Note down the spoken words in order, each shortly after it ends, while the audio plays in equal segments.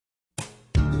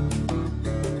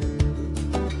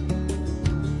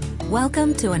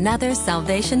Welcome to another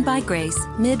Salvation by Grace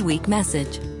Midweek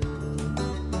message.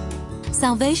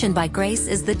 Salvation by Grace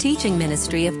is the teaching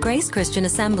ministry of Grace Christian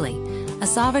Assembly, a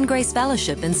Sovereign Grace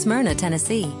Fellowship in Smyrna,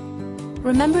 Tennessee.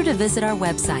 Remember to visit our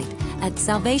website at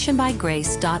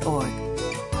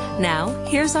salvationbygrace.org. Now,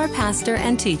 here's our pastor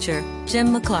and teacher,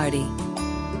 Jim McClarty.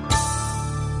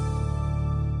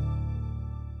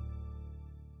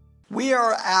 We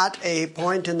are at a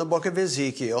point in the book of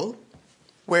Ezekiel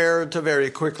where, to very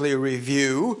quickly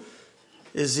review,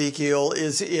 Ezekiel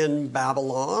is in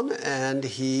Babylon and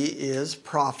he is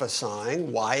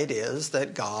prophesying why it is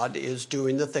that God is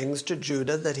doing the things to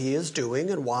Judah that he is doing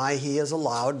and why he has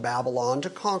allowed Babylon to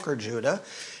conquer Judah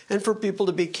and for people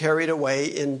to be carried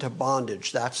away into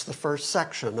bondage. That's the first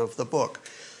section of the book.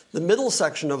 The middle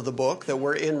section of the book that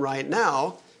we're in right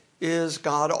now is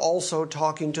God also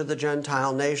talking to the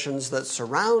Gentile nations that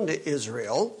surround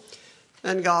Israel,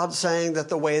 and God saying that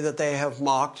the way that they have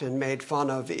mocked and made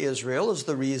fun of Israel is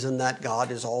the reason that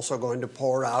God is also going to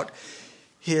pour out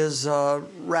his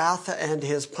wrath and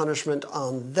his punishment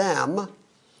on them.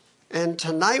 And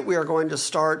tonight we are going to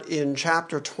start in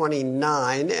chapter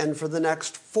 29, and for the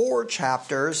next 4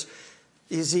 chapters,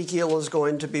 Ezekiel is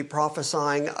going to be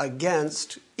prophesying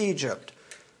against Egypt.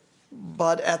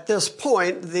 But at this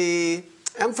point, the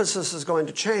emphasis is going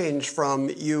to change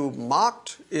from you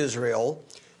mocked Israel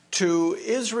to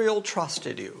Israel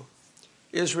trusted you.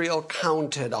 Israel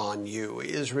counted on you.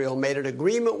 Israel made an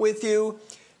agreement with you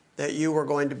that you were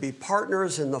going to be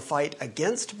partners in the fight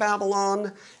against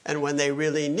Babylon. And when they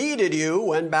really needed you,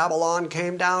 when Babylon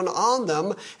came down on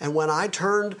them, and when I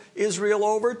turned Israel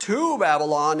over to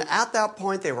Babylon, at that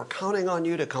point they were counting on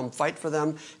you to come fight for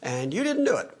them, and you didn't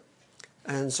do it.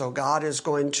 And so God is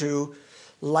going to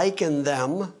liken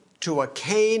them to a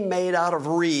cane made out of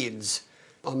reeds.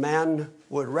 A man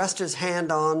would rest his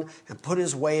hand on and put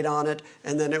his weight on it,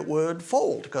 and then it would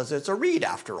fold, because it's a reed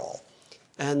after all.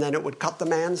 And then it would cut the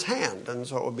man's hand, and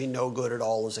so it would be no good at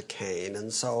all as a cane.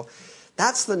 And so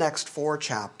that's the next 4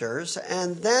 chapters.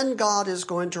 And then God is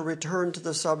going to return to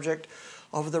the subject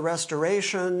of the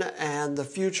restoration and the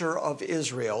future of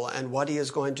Israel and what he is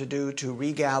going to do to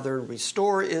regather and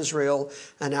restore Israel.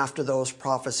 And after those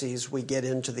prophecies, we get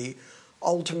into the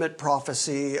ultimate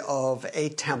prophecy of a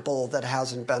temple that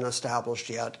hasn't been established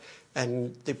yet,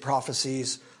 and the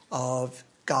prophecies of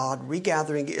God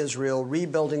regathering Israel,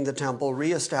 rebuilding the temple,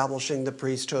 reestablishing the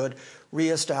priesthood,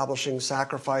 reestablishing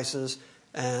sacrifices,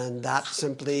 and that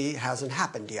simply hasn't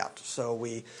happened yet. So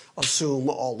we assume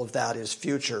all of that is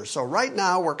future. So right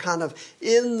now we're kind of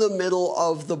in the middle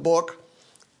of the book.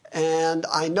 And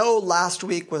I know last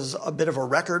week was a bit of a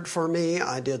record for me.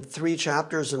 I did 3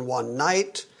 chapters in one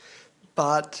night.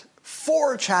 But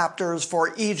 4 chapters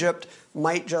for Egypt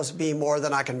might just be more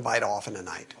than I can bite off in a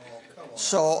night.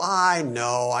 So I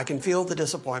know, I can feel the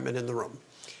disappointment in the room.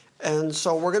 And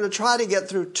so we're going to try to get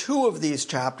through 2 of these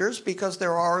chapters because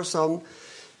there are some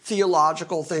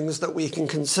theological things that we can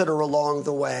consider along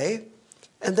the way.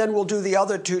 And then we'll do the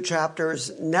other 2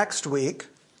 chapters next week.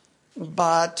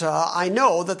 But I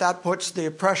know that that puts the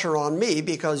pressure on me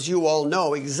because you all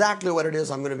know exactly what it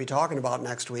is I'm going to be talking about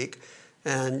next week.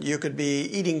 And you could be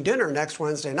eating dinner next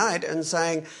Wednesday night and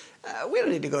saying, we don't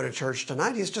need to go to church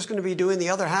tonight. He's just going to be doing the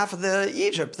other half of the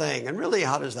Egypt thing. And really,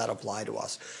 how does that apply to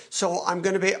us? So I'm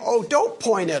going to be, don't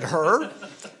point at her.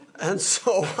 And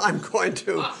so I'm going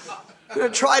to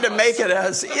try to make it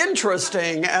as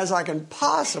interesting as I can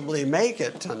possibly make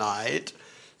it tonight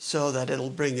so that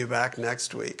it'll bring you back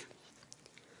next week.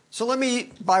 So let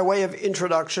me, by way of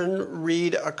introduction,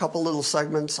 read a couple little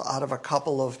segments out of a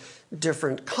couple of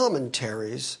different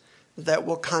commentaries that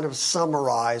will kind of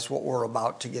summarize what we're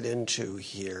about to get into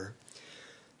here.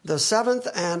 The 7th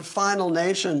and final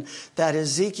nation that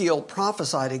Ezekiel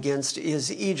prophesied against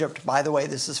is Egypt. By the way,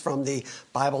 this is from the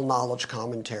Bible Knowledge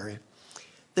Commentary.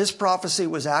 This prophecy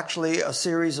was actually a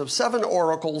series of 7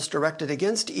 oracles directed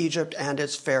against Egypt and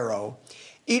its pharaoh.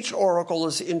 Each oracle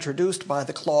is introduced by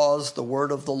the clause, "The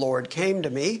word of the Lord came to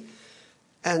me,"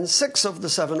 and 6 of the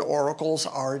 7 oracles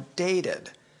are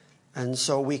dated. And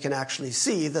so we can actually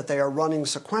see that they are running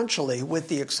sequentially with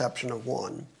the exception of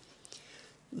 1.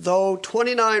 Though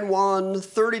 29:1,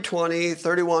 30:20,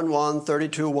 31:1,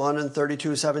 32:1, and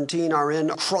 32:17 are in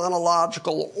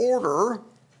chronological order,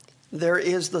 there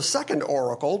is the 2nd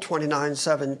oracle,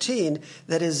 29:17,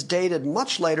 that is dated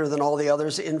much later than all the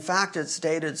others. In fact, it's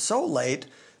dated so late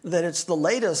that it's the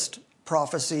latest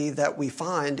prophecy that we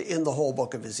find in the whole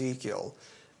book of Ezekiel.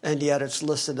 And yet it's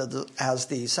listed as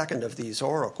the 2nd of these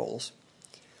oracles.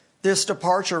 This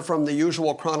departure from the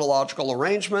usual chronological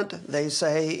arrangement, they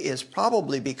say, is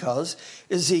probably because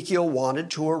Ezekiel wanted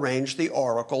to arrange the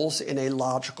oracles in a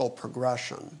logical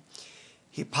progression.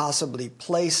 He possibly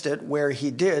placed it where he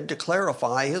did to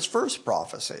clarify his first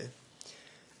prophecy.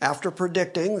 After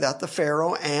predicting that the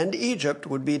Pharaoh and Egypt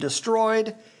would be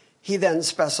destroyed, he then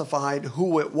specified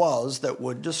who it was that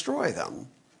would destroy them.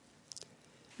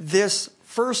 This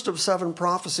first of 7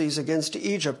 prophecies against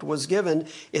Egypt was given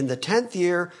in the 10th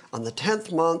year, on the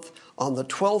 10th month, on the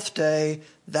 12th day.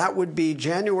 That would be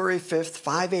January 5th,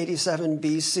 587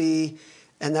 BC,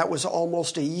 and that was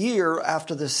almost a year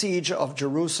after the siege of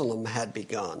Jerusalem had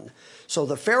begun. So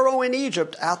the Pharaoh in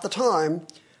Egypt at the time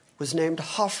was named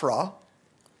Hophra,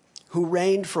 who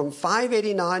reigned from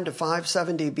 589 to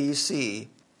 570 BC.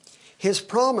 His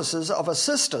promises of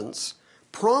assistance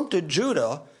prompted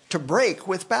Judah to break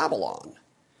with Babylon.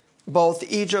 Both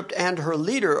Egypt and her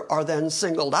leader are then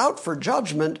singled out for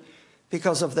judgment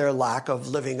because of their lack of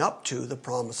living up to the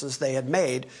promises they had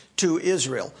made to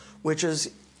Israel, which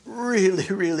is really,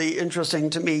 really interesting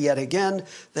to me yet again,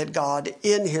 that God,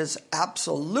 in his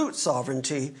absolute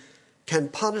sovereignty, can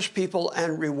punish people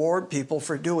and reward people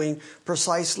for doing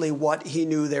precisely what he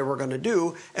knew they were going to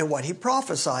do and what he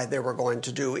prophesied they were going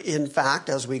to do. In fact,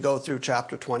 as we go through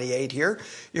chapter 28 here,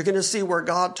 you're going to see where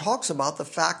God talks about the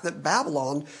fact that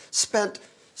Babylon spent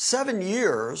 7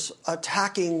 years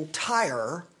attacking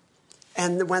Tyre,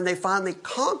 and when they finally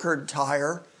conquered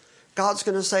Tyre, God's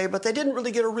going to say, but they didn't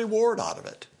really get a reward out of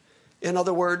it. In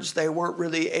other words, they weren't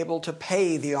really able to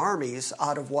pay the armies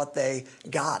out of what they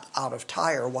got out of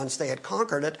Tyre once they had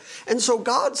conquered it. And so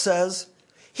God says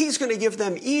he's going to give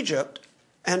them Egypt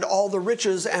and all the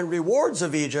riches and rewards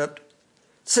of Egypt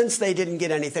since they didn't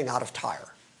get anything out of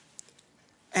Tyre.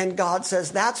 And God says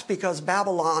that's because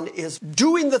Babylon is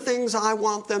doing the things I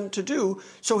want them to do,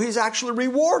 so he's actually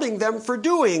rewarding them for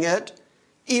doing it,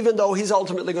 even though he's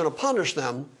ultimately going to punish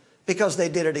them because they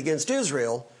did it against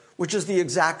Israel, which is the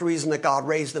exact reason that God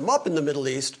raised them up in the Middle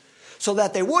East, so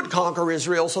that they would conquer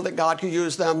Israel, so that God could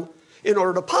use them in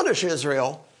order to punish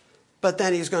Israel. But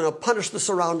then he's going to punish the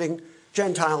surrounding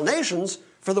Gentile nations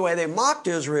for the way they mocked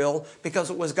Israel,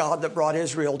 because it was God that brought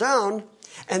Israel down.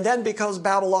 And then because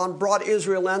Babylon brought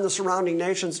Israel and the surrounding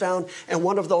nations down, and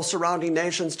one of those surrounding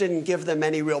nations didn't give them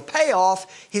any real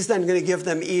payoff, he's then going to give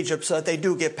them Egypt so that they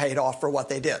do get paid off for what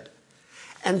they did.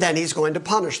 And then he's going to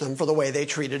punish them for the way they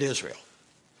treated Israel.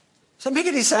 Does that make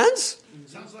any sense?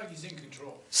 Sounds like he's in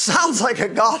control. Sounds like a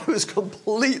God who's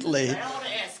completely, I ought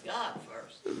to ask God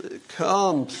first.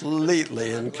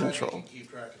 completely in control.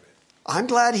 I'm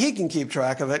glad he can keep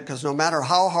track of it, because no matter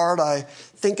how hard I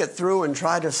think it through and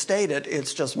try to state it,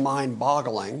 it's just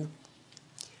mind-boggling.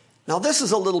 Now, this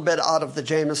is a little bit out of the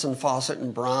Jameson, Fawcett,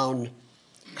 and Brown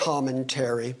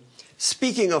commentary.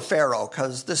 Speaking of Pharaoh,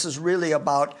 because this is really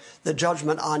about the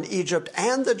judgment on Egypt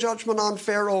and the judgment on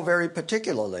Pharaoh very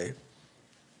particularly.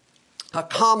 A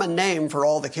common name for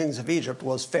all the kings of Egypt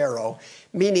was Pharaoh,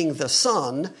 meaning the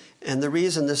son. And the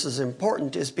reason this is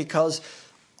important is because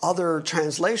other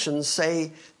translations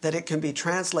say that it can be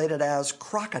translated as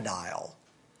crocodile,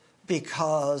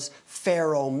 because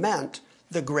Pharaoh meant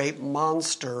the great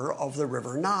monster of the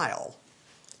river Nile.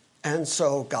 And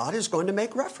so God is going to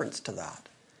make reference to that.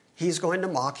 He's going to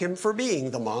mock him for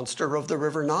being the monster of the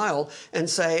river Nile and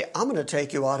say, I'm going to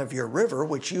take you out of your river,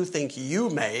 which you think you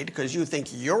made because you think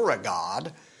you're a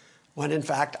god, when in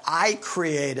fact I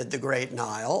created the great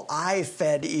Nile. I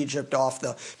fed Egypt off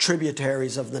the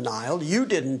tributaries of the Nile. You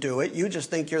didn't do it. You just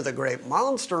think you're the great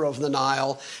monster of the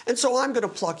Nile. And so I'm going to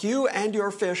pluck you and your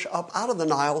fish up out of the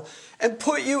Nile and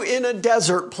put you in a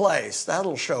desert place.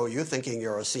 That'll show you thinking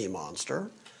you're a sea monster.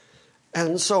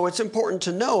 And so it's important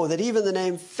to know that even the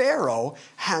name Pharaoh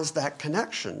has that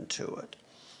connection to it.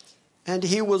 And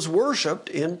he was worshipped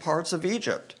in parts of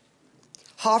Egypt.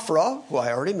 Hophra, who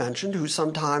I already mentioned, who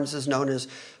sometimes is known as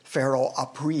Pharaoh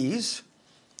Apries,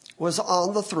 was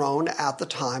on the throne at the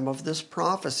time of this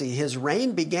prophecy. His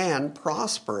reign began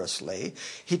prosperously.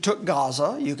 He took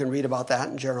Gaza, you can read about that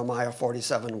in Jeremiah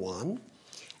 47:1,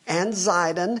 and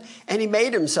Zidon, and he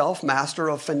made himself master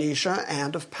of Phoenicia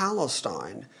and of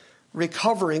Palestine,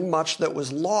 recovering much that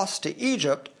was lost to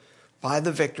Egypt by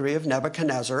the victory of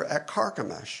Nebuchadnezzar at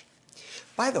Carchemish.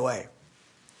 By the way,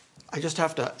 I just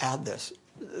have to add this.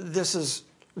 This is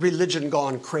religion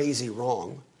gone crazy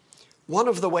wrong. One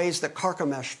of the ways that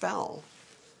Carchemish fell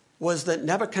was that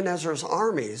Nebuchadnezzar's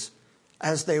armies,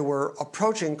 as they were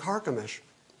approaching Carchemish,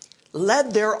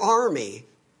 led their army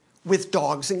with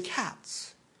dogs and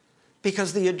cats,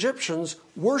 because the Egyptians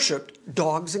worshipped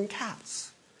dogs and cats.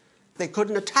 They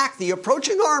couldn't attack the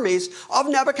approaching armies of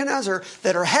Nebuchadnezzar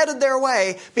that are headed their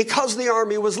way because the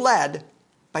army was led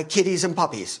by kitties and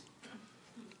puppies.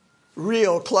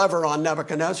 Real clever on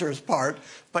Nebuchadnezzar's part,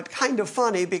 but kind of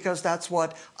funny because that's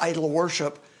what idol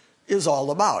worship is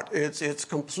all about. It's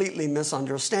completely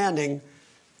misunderstanding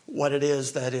what it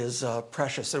is that is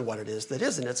precious and what it is that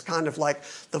isn't. It's kind of like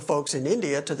the folks in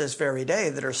India to this very day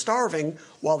that are starving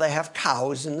while they have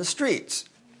cows in the streets.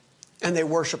 And they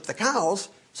worship the cows,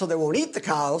 so they won't eat the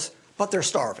cows, but they're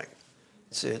starving.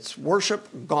 It's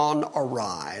worship gone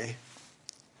awry.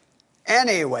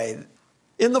 Anyway,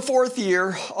 in the 4th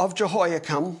year of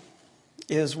Jehoiakim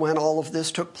is when all of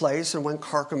this took place and when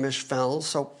Carchemish fell.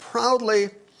 So proudly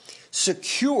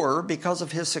secure because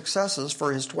of his successes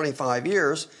for his 25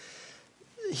 years,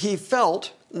 he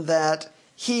felt that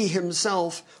he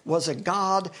himself was a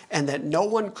god and that no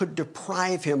one could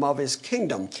deprive him of his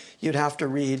kingdom. You'd have to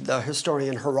read the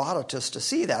historian Herodotus to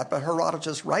see that, but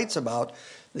Herodotus writes about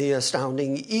the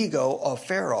astounding ego of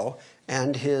Pharaoh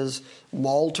and his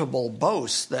multiple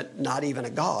boasts that not even a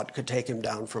god could take him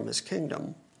down from his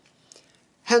kingdom.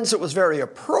 Hence, it was very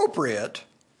appropriate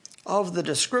of the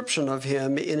description of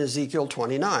him in Ezekiel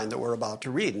 29 that we're about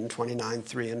to read, in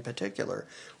 29:3 in particular,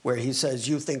 where he says,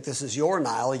 you think this is your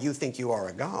Nile, you think you are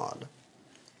a god.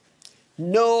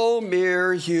 No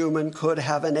mere human could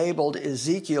have enabled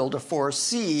Ezekiel to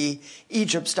foresee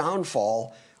Egypt's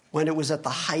downfall when it was at the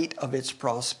height of its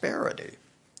prosperity.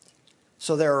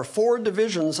 So there are 4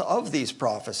 divisions of these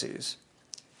prophecies.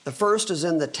 The first is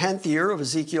in the 10th year of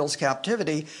Ezekiel's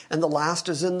captivity, and the last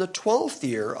is in the 12th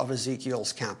year of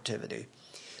Ezekiel's captivity.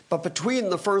 But between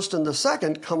the first and the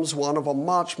second comes one of a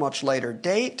much, much later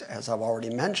date, as I've already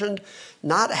mentioned,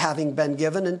 not having been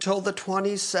given until the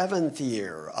 27th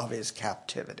year of his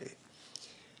captivity.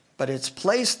 But it's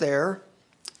placed there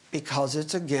because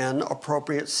it's, again,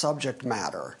 appropriate subject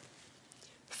matter.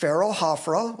 Pharaoh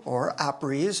Hophra, or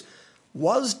Apries,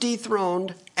 was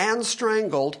dethroned and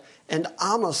strangled, and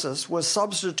Amasis was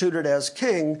substituted as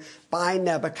king by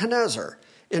Nebuchadnezzar.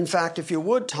 In fact, if you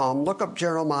would, Tom, look up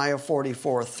Jeremiah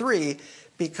 44:3,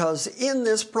 because in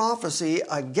this prophecy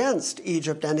against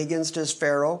Egypt and against his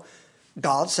Pharaoh,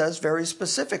 God says very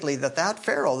specifically that that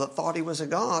Pharaoh that thought he was a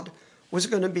god was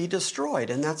going to be destroyed.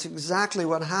 And that's exactly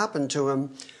what happened to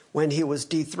him when he was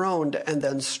dethroned and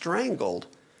then strangled.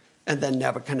 And then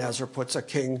Nebuchadnezzar puts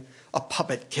a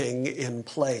puppet king in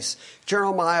place.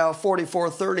 Jeremiah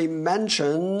 44:30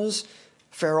 mentions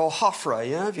Pharaoh Hophra.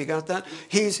 Yeah, have you got that?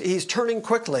 He's turning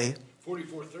quickly.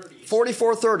 44:30.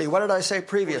 44:30. What did I say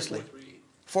previously?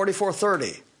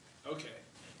 44:30. Okay.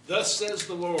 Thus says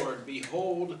the Lord,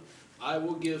 behold, I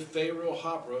will give Pharaoh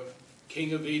Hophra,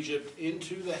 king of Egypt,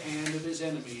 into the hand of his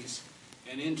enemies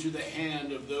and into the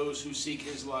hand of those who seek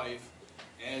his life,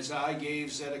 as I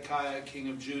gave Zedekiah, king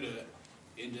of Judah,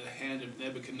 into the hand of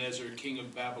Nebuchadnezzar, king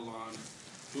of Babylon,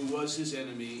 who was his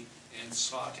enemy and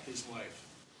sought his life.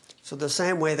 So the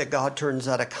same way that God turned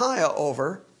Zedekiah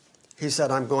over, he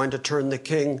said, I'm going to turn the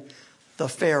king, the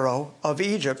Pharaoh of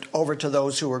Egypt, over to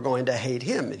those who are going to hate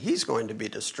him, and he's going to be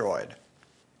destroyed.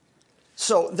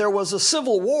 So there was a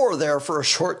civil war there for a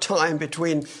short time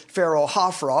between Pharaoh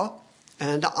Hophra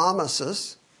and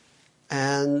Amasis.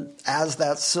 And as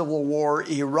that civil war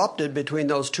erupted between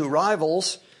those two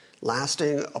rivals,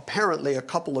 lasting apparently a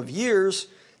couple of years,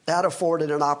 that afforded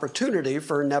an opportunity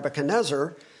for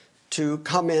Nebuchadnezzar to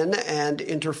come in and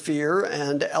interfere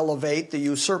and elevate the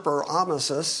usurper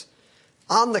Amasis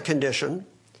on the condition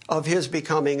of his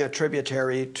becoming a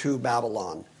tributary to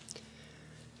Babylon.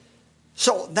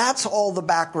 So that's all the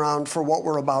background for what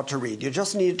we're about to read. You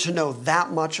just need to know that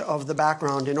much of the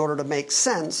background in order to make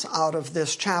sense out of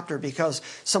this chapter, because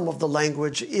some of the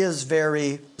language is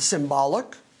very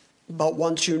symbolic, but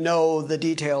once you know the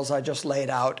details I just laid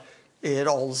out, it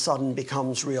all of a sudden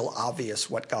becomes real obvious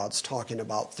what God's talking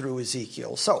about through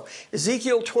Ezekiel. So,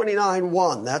 Ezekiel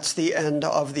 29:1, that's the end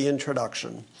of the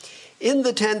introduction. In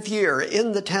the 10th year,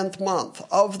 in the 10th month,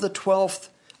 of the 12th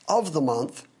of the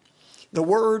month, the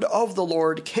word of the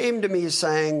Lord came to me,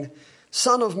 saying,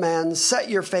 Son of man, set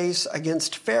your face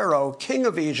against Pharaoh, king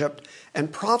of Egypt,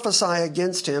 and prophesy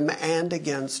against him and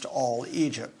against all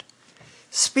Egypt.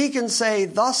 Speak and say,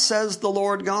 Thus says the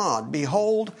Lord God,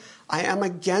 Behold, I am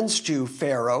against you,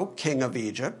 Pharaoh, king of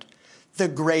Egypt, the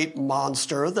great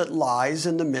monster that lies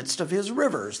in the midst of his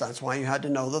rivers. That's why you had to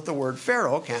know that the word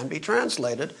Pharaoh can be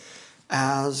translated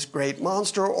as great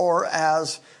monster or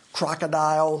as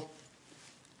crocodile,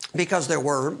 because there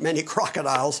were many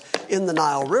crocodiles in the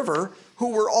Nile River who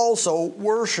were also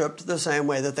worshipped the same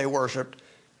way that they worshipped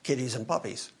kitties and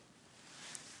puppies.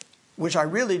 Which I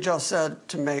really just said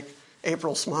to make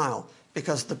April smile,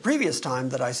 Because the previous time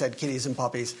that I said kitties and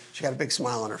puppies, she got a big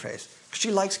smile on her face. Because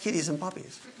she likes kitties and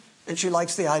puppies. And she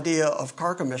likes the idea of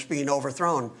Carchemish being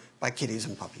overthrown by kitties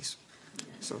and puppies.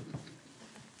 So,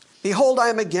 behold, I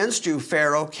am against you,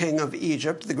 Pharaoh, king of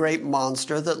Egypt, the great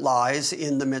monster that lies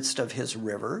in the midst of his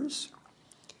rivers,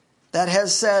 that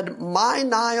has said, my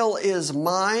Nile is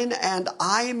mine, and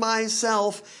I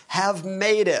myself have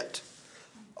made it.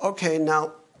 Okay,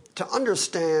 now, to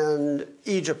understand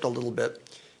Egypt a little bit,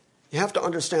 you have to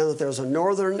understand that there's a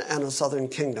northern and a southern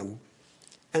kingdom,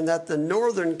 and that the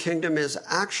northern kingdom is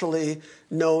actually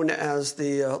known as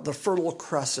the Fertile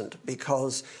Crescent,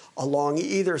 because along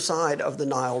either side of the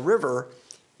Nile River,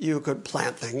 you could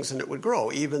plant things and it would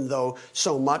grow, even though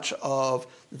so much of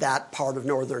that part of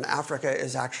northern Africa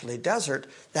is actually desert.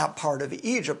 That part of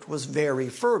Egypt was very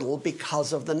fertile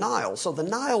because of the Nile. So the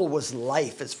Nile was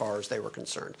life as far as they were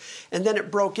concerned. And then it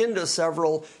broke into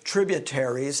several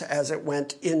tributaries as it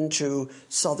went into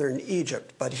southern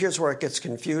Egypt. But here's where it gets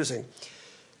confusing.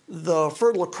 The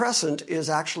Fertile Crescent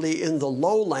is actually in the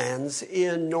lowlands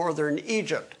in northern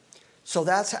Egypt. So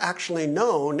that's actually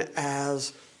known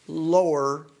as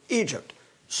Lower Egypt.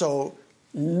 So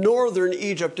northern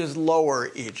Egypt is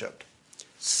Lower Egypt.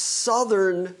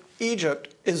 Southern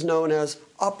Egypt is known as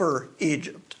Upper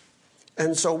Egypt.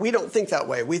 And so we don't think that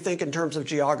way. We think in terms of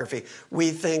geography.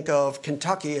 We think of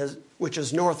Kentucky, which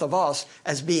is north of us,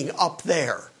 as being up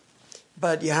there.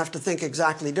 But you have to think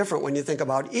exactly different when you think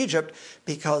about Egypt,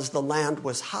 because the land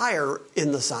was higher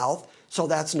in the south, so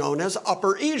that's known as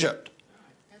Upper Egypt.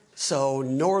 So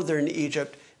northern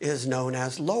Egypt is known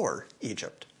as Lower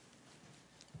Egypt.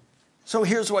 So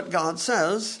here's what God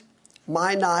says.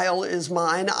 My Nile is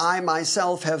mine. I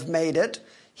myself have made it.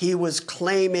 He was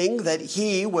claiming that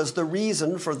he was the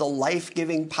reason for the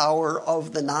life-giving power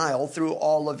of the Nile through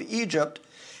all of Egypt.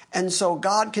 And so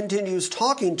God continues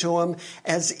talking to him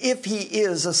as if he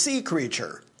is a sea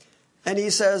creature. And he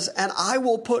says, and I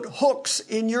will put hooks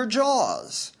in your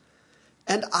jaws,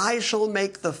 and I shall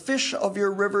make the fish of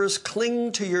your rivers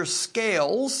cling to your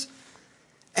scales,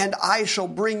 and I shall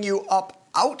bring you up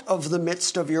out of the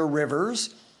midst of your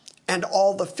rivers, and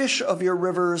all the fish of your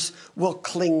rivers will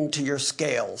cling to your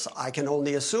scales. I can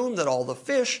only assume that all the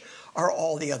fish are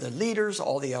all the other leaders,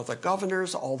 all the other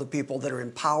governors, all the people that are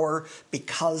in power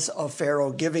because of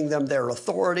Pharaoh giving them their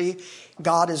authority.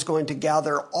 God is going to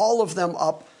gather all of them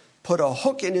up, put a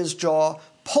hook in his jaw,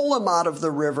 pull him out of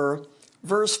the river.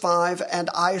 Verse 5, and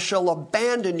I shall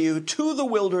abandon you to the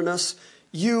wilderness,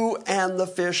 you and the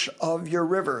fish of your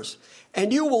rivers.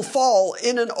 And you will fall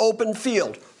in an open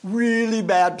field. Really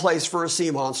bad place for a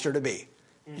sea monster to be.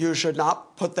 You should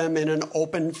not put them in an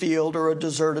open field or a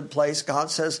deserted place. God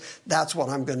says, that's what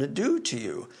I'm going to do to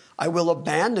you. I will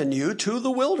abandon you to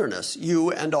the wilderness,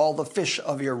 you and all the fish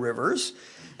of your rivers,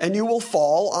 and you will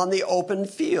fall on the open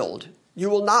field. You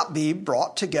will not be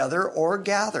brought together or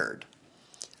gathered.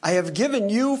 I have given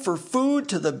you for food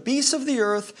to the beasts of the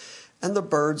earth and the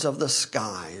birds of the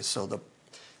sky. So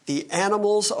the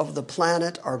animals of the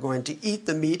planet are going to eat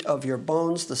the meat of your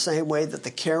bones the same way that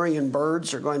the carrion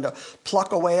birds are going to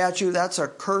pluck away at you. That's a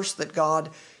curse that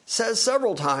God says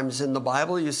several times in the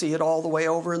Bible. You see it all the way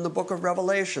over in the book of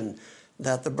Revelation,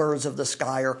 that the birds of the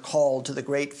sky are called to the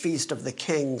great feast of the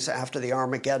kings after the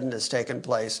Armageddon has taken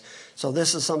place. So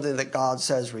this is something that God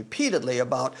says repeatedly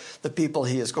about the people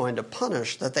he is going to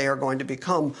punish, that they are going to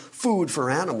become food for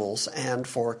animals and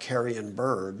for carrion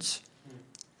birds.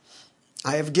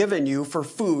 I have given you for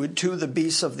food to the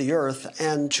beasts of the earth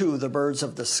and to the birds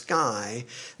of the sky.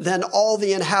 Then all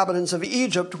the inhabitants of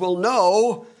Egypt will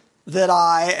know that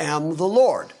I am the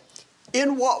Lord.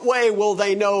 In what way will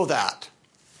they know that?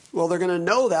 Well, they're going to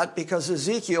know that because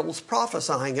Ezekiel's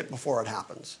prophesying it before it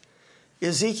happens.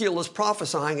 Ezekiel is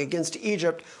prophesying against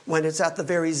Egypt when it's at the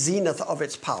very zenith of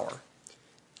its power.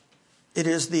 It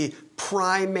is the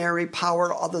primary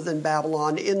power other than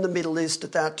Babylon in the Middle East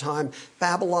at that time.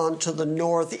 Babylon to the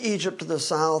north, Egypt to the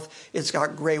south. It's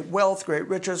got great wealth, great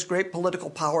riches, great political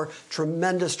power,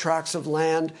 tremendous tracts of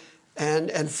land,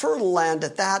 and fertile land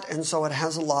at that. And so it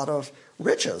has a lot of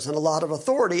riches and a lot of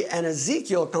authority. And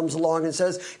Ezekiel comes along and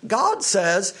says, God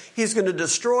says he's going to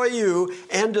destroy you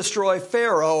and destroy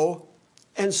Pharaoh.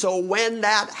 And so when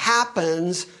that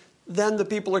happens, then the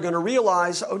people are going to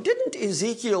realize, oh, didn't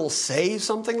Ezekiel say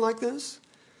something like this?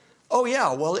 Oh,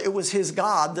 yeah, well, it was his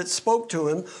God that spoke to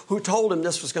him, who told him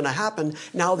this was going to happen.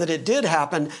 Now that it did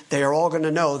happen, they are all going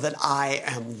to know that I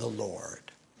am the Lord.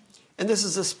 And this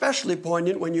is especially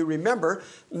poignant when you remember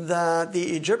that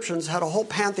the Egyptians had a whole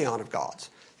pantheon of gods.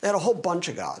 They had a whole bunch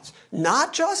of gods,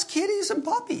 not just kitties and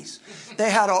puppies. They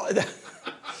had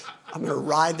I'm going to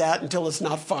ride that until it's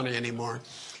not funny anymore.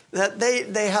 That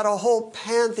they had a whole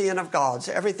pantheon of gods,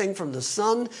 everything from the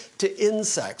sun to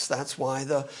insects. That's why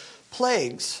the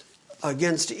plagues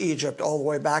against Egypt all the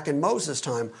way back in Moses'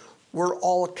 time were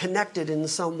all connected in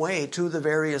some way to the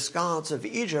various gods of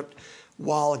Egypt,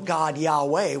 while God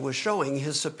Yahweh was showing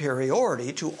his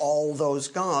superiority to all those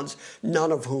gods,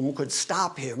 none of whom could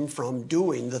stop him from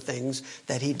doing the things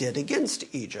that he did against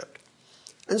Egypt.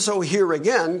 And so here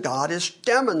again, God is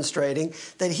demonstrating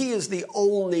that he is the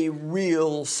only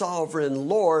real sovereign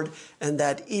Lord, and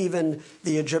that even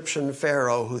the Egyptian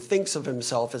Pharaoh, who thinks of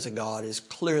himself as a god, is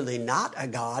clearly not a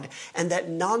god, and that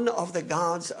none of the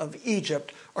gods of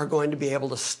Egypt are going to be able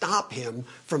to stop him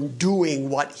from doing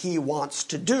what he wants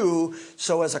to do.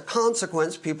 So as a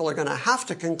consequence, people are going to have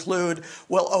to conclude,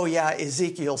 well, oh yeah,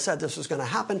 Ezekiel said this was going to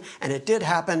happen, and it did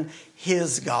happen.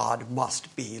 His God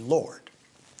must be Lord.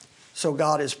 So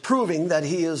God is proving that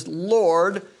he is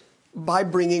Lord by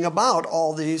bringing about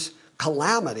all these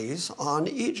calamities on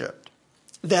Egypt.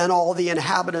 Then all the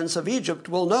inhabitants of Egypt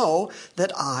will know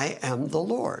that I am the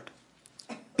Lord.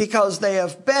 Because they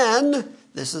have been,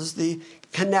 this is the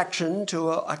connection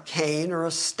to a cane or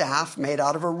a staff made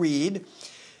out of a reed,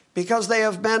 because they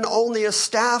have been only a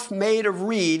staff made of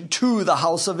reed to the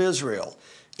house of Israel.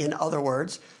 In other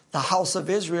words, the house of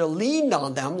Israel leaned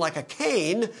on them like a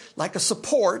cane, like a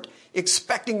support,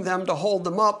 expecting them to hold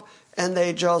them up, and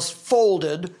they just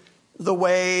folded the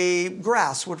way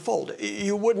grass would fold.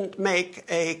 You wouldn't make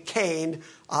a cane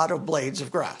out of blades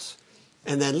of grass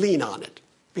and then lean on it,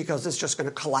 because it's just going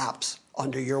to collapse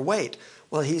under your weight.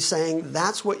 Well, he's saying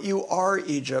that's what you are,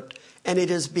 Egypt, and it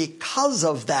is because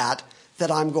of that that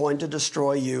I'm going to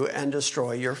destroy you and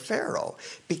destroy your Pharaoh,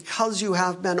 because you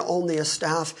have been only a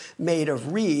staff made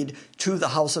of reed to the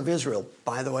house of Israel.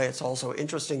 By the way, it's also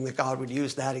interesting that God would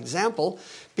use that example,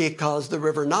 because the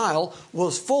River Nile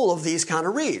was full of these kind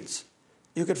of reeds.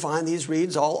 You could find these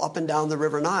reeds all up and down the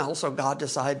River Nile, so God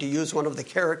decided to use one of the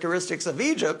characteristics of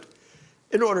Egypt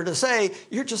in order to say,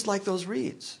 you're just like those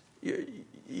reeds.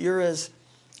 You're as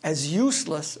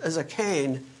useless as a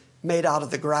cane made out of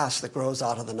the grass that grows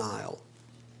out of the Nile.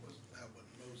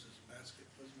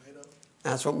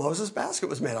 That's what Moses' basket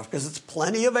was made of, because it's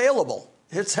plenty available.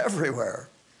 It's everywhere.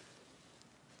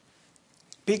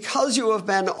 Because you have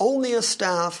been only a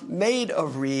staff made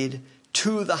of reed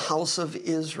to the house of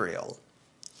Israel.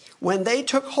 When they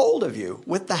took hold of you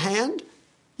with the hand,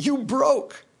 you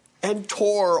broke and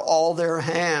tore all their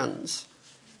hands.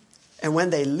 And when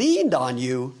they leaned on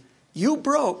you, you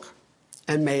broke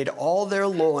and made all their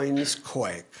loins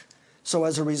quake. So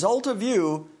as a result of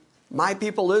you, my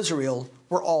people Israel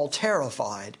were all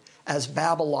terrified as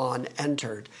Babylon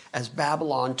entered, as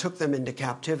Babylon took them into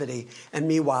captivity, and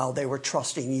meanwhile they were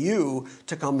trusting you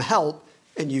to come help,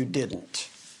 and you didn't.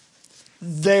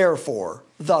 Therefore,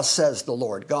 thus says the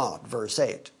Lord God, verse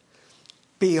 8,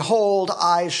 behold,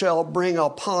 I shall bring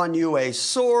upon you a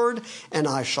sword, and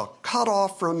I shall cut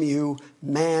off from you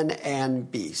man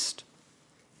and beast.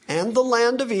 And the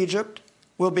land of Egypt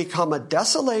will become a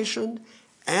desolation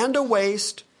and a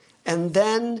waste, and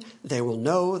then they will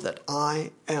know that I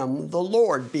am the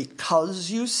Lord, because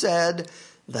you said,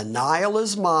 the Nile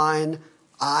is mine,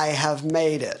 I have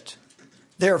made it.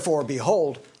 Therefore,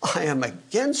 behold, I am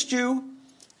against you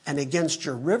and against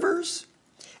your rivers,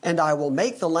 and I will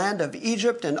make the land of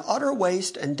Egypt an utter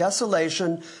waste and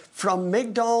desolation from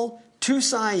Migdol to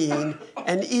Syene,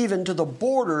 and even to the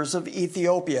borders of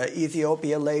Ethiopia.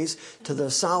 Ethiopia lays to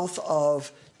the south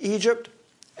of Egypt,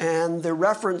 and the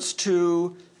reference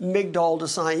to Migdol to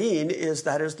Syene is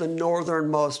that is the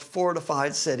northernmost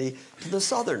fortified city to the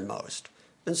southernmost.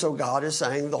 And so God is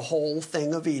saying the whole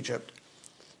thing of Egypt.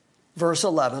 Verse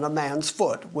 11, a man's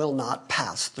foot will not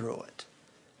pass through it,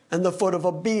 and the foot of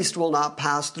a beast will not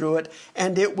pass through it,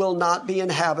 and it will not be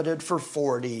inhabited for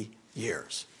 40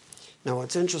 years. Now,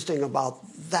 what's interesting about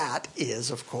that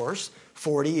is, of course,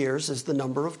 40 years is the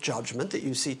number of judgment that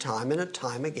you see time and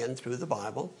time again through the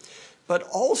Bible. But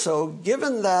also,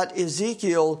 given that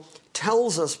Ezekiel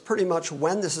tells us pretty much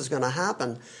when this is going to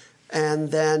happen,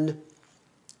 and then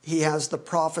he has the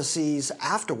prophecies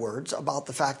afterwards about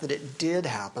the fact that it did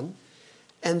happen,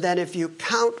 and then if you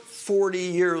count 40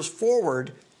 years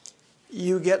forward,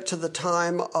 you get to the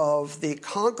time of the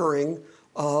conquering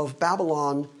of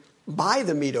Babylon by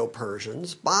the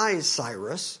Medo-Persians, by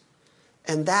Cyrus,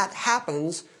 and that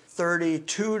happens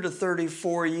 32 to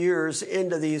 34 years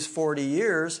into these 40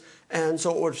 years, and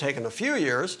so it would have taken a few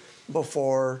years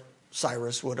before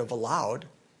Cyrus would have allowed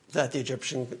that the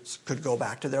Egyptians could go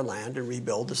back to their land and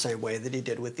rebuild the same way that he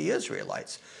did with the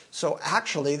Israelites. So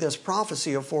actually, this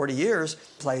prophecy of 40 years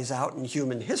plays out in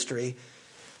human history.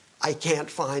 I can't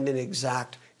find an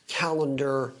exact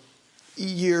calendar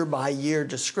year-by-year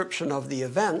description of the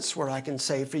events where I can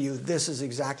say for you, this is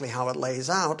exactly how it lays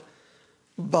out.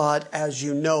 But as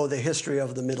you know, the history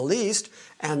of the Middle East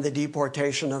and the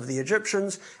deportation of the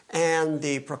Egyptians and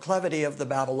the proclivity of the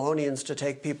Babylonians to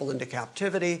take people into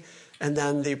captivity, and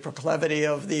then the proclivity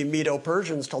of the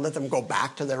Medo-Persians to let them go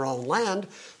back to their own land,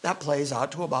 that plays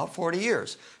out to about 40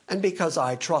 years. And because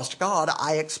I trust God,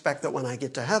 I expect that when I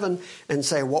get to heaven and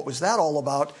say, what was that all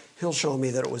about? He'll show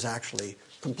me that it was actually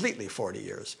completely 40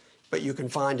 years. But you can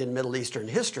find in Middle Eastern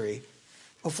history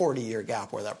a 40-year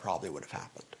gap where that probably would have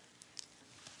happened.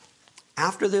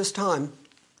 After this time,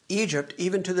 Egypt,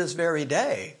 even to this very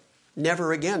day,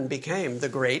 never again became the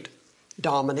great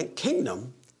dominant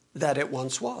kingdom that it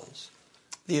once was.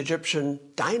 The Egyptian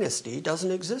dynasty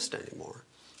doesn't exist anymore.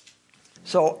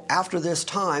 So after this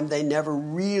time, they never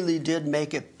really did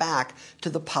make it back to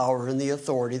the power and the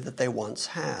authority that they once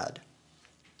had.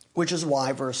 Which is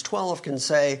why verse 12 can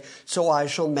say, so I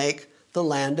shall make the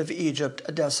land of Egypt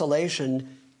a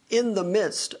desolation in the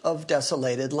midst of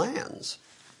desolated lands.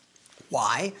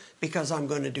 Why? Because I'm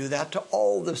going to do that to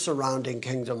all the surrounding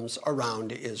kingdoms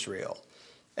around Israel.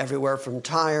 Everywhere from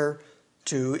Tyre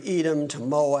to Edom to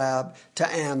Moab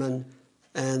to Ammon,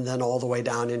 and then all the way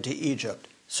down into Egypt.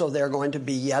 So they're going to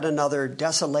be yet another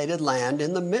desolated land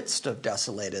in the midst of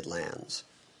desolated lands.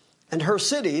 And her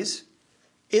cities,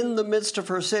 in the midst of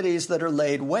her cities that are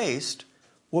laid waste,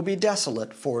 will be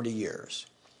desolate 40 years.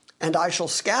 And I shall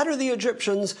scatter the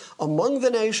Egyptians among the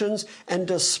nations and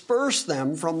disperse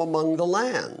them from among the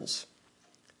lands.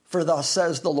 For thus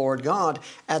says the Lord God,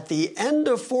 at the end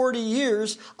of 40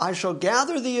 years I shall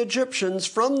gather the Egyptians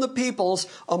from the peoples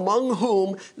among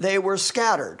whom they were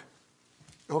scattered.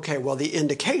 Okay, well, the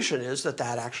indication is that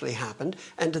that actually happened.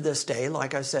 And to this day,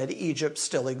 like I said, Egypt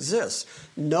still exists.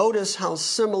 Notice how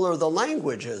similar the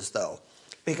language is, though.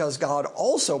 Because God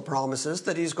also promises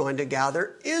that he's going to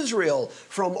gather Israel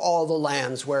from all the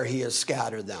lands where he has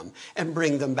scattered them and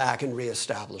bring them back and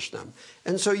reestablish them.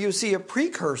 And so you see a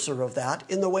precursor of that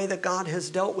in the way that God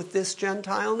has dealt with this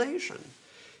Gentile nation,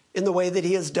 in the way that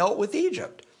he has dealt with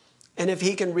Egypt. And if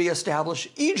he can reestablish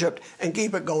Egypt and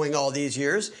keep it going all these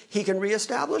years, he can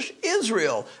reestablish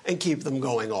Israel and keep them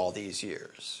going all these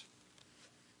years.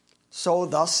 So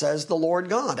thus says the Lord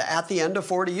God, at the end of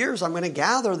 40 years, I'm going to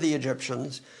gather the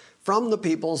Egyptians from the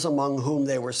peoples among whom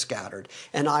they were scattered.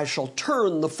 And I shall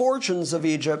turn the fortunes of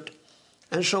Egypt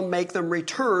and shall make them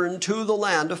return to the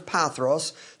land of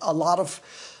Pathros. A lot of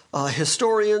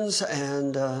historians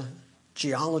and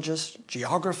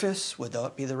geographists, would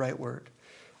that be the right word,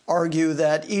 argue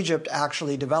that Egypt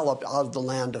actually developed out of the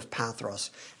land of Pathros.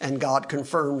 And God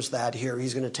confirms that here.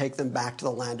 He's going to take them back to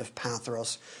the land of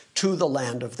Pathros, to the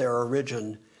land of their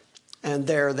origin. And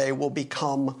there they will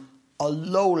become a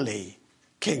lowly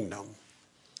kingdom.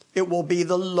 It will be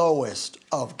the lowest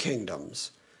of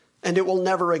kingdoms. And it will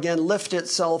never again lift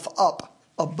itself up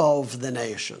above the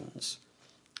nations.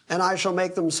 And I shall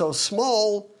make them so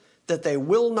small that they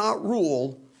will not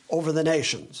rule over the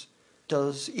nations.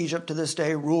 Does Egypt to this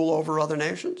day rule over other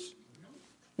nations?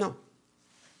 No.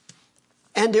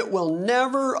 And it will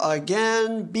never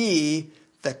again be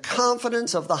the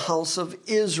confidence of the house of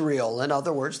Israel. In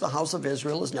other words, the house of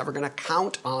Israel is never going to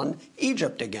count on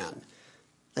Egypt again.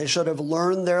 They should have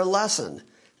learned their lesson,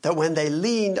 that when they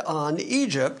leaned on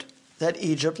Egypt, that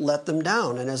Egypt let them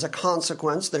down. And as a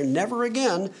consequence, they're never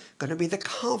again going to be the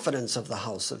confidence of the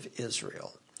house of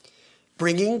Israel,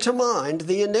 bringing to mind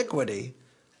the iniquity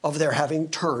of their having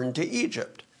turned to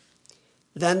Egypt.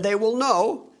 Then they will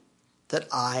know that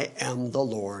I am the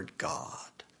Lord God.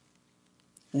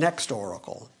 Next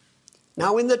oracle.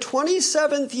 Now in the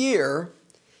 27th year,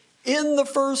 in the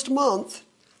first month,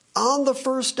 on the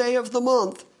first day of the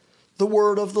month, the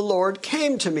word of the Lord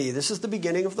came to me. This is the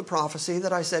beginning of the prophecy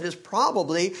that I said is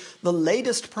probably the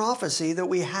latest prophecy that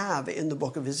we have in the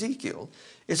book of Ezekiel.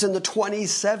 It's in the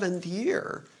 27th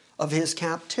year of his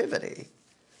captivity.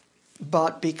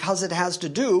 But because it has to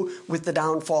do with the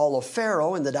downfall of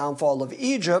Pharaoh and the downfall of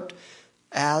Egypt,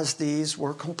 as these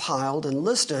were compiled and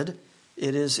listed,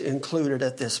 it is included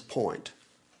at this point.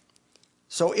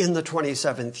 So in the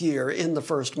 27th year, in the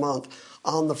first month,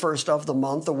 on the first of the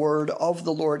month, the word of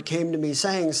the Lord came to me,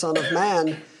 saying, Son of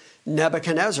man,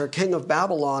 Nebuchadnezzar, king of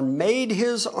Babylon, made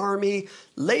his army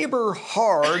labor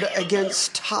hard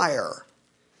against Tyre.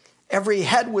 Every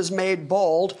head was made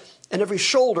bald, and every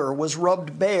shoulder was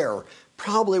rubbed bare.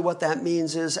 Probably what that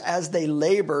means is as they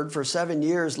labored for 7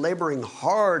 years, laboring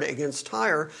hard against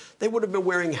Tyre, they would have been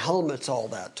wearing helmets all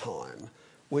that time,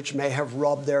 which may have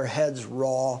rubbed their heads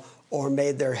raw or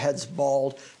made their heads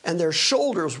bald, and their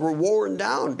shoulders were worn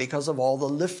down because of all the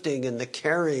lifting and the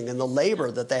carrying and the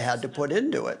labor that they had to put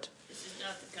into it. This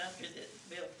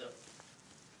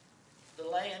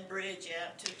land bridge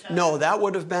out to Tyre? No, that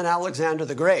would have been Alexander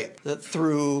the Great that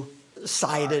threw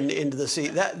Sidon into the sea.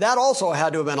 That also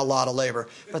had to have been a lot of labor,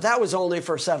 but that was only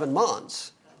for 7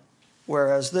 months,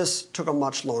 whereas this took a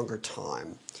much longer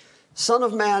time. Son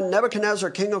of man, Nebuchadnezzar,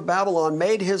 king of Babylon,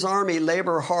 made his army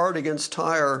labor hard against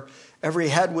Tyre. Every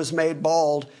head was made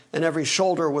bald, and every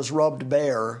shoulder was rubbed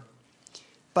bare.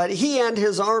 But he and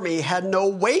his army had no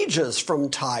wages from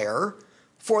Tyre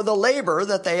for the labor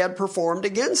that they had performed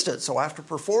against it. So after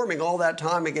performing all that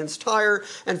time against Tyre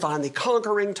and finally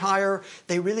conquering Tyre,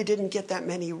 they really didn't get that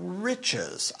many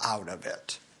riches out of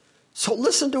it. So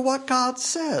listen to what God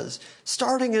says,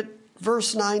 starting at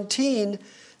verse 19.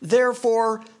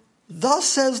 Therefore, thus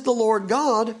says the Lord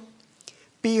God,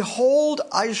 behold,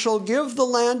 I shall give the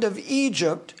land of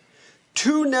Egypt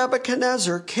to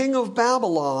Nebuchadnezzar, king of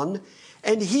Babylon,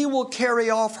 and he will carry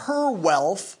off her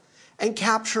wealth and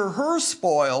capture her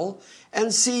spoil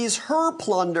and seize her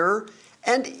plunder,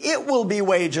 and it will be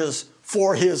wages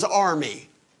for his army.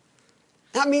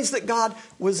 That means that God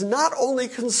was not only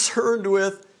concerned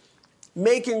with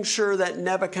making sure that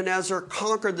Nebuchadnezzar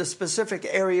conquered the specific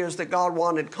areas that God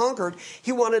wanted conquered,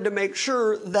 he wanted to make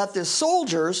sure that the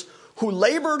soldiers who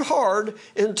labored hard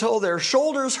until their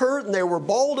shoulders hurt and they were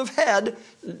bald of head,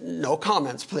 no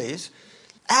comments please,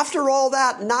 after all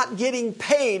that, not getting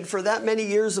paid for that many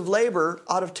years of labor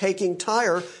out of taking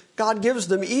Tyre, God gives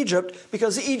them Egypt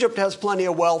because Egypt has plenty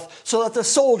of wealth so that the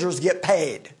soldiers get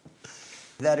paid.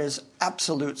 That is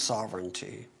absolute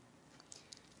sovereignty.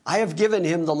 I have given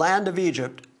him the land of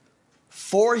Egypt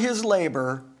for his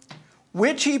labor,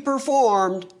 which he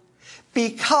performed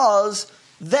because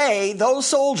they, those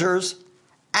soldiers,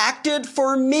 acted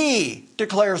for me,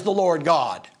 declares the Lord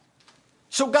God.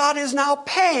 So God is now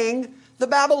paying the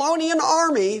Babylonian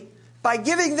army by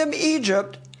giving them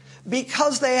Egypt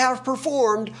because they have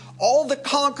performed all the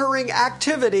conquering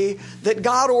activity that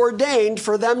God ordained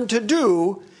for them to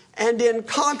do. And in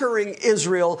conquering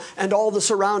Israel and all the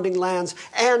surrounding lands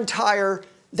and Tyre,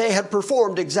 they had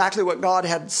performed exactly what God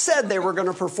had said they were going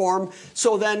to perform.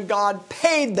 So then God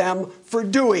paid them for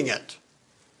doing it.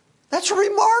 That's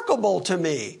remarkable to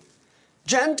me.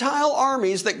 Gentile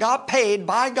armies that got paid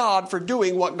by God for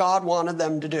doing what God wanted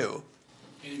them to do.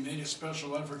 And he made a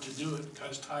special effort to do it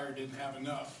because Tyre didn't have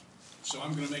enough. So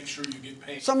I'm going to make sure you get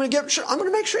paid. So I'm going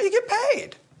to make sure you get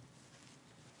paid.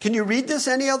 Can you read this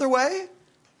any other way?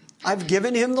 I've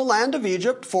given him the land of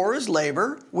Egypt for his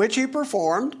labor, which he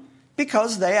performed,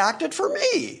 because they acted for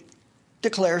me,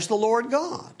 declares the Lord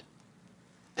God.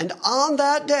 And on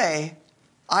that day,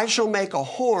 I shall make a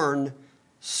horn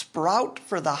sprout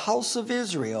for the house of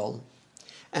Israel,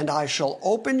 and I shall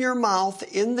open your mouth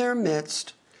in their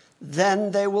midst.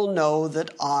 Then they will know that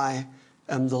I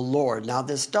am the Lord. Now,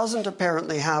 this doesn't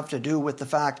apparently have to do with the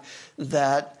fact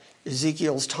that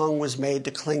Ezekiel's tongue was made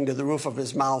to cling to the roof of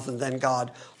his mouth, and then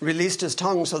God released his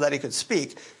tongue so that he could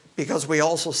speak, because we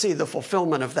also see the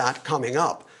fulfillment of that coming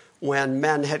up. When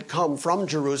men had come from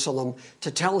Jerusalem to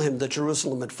tell him that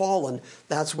Jerusalem had fallen,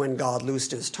 that's when God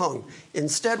loosed his tongue.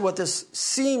 Instead, what this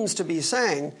seems to be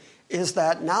saying is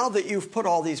that now that you've put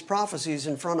all these prophecies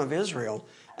in front of Israel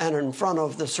and in front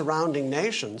of the surrounding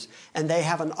nations, and they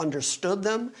haven't understood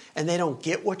them, and they don't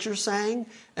get what you're saying,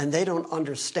 and they don't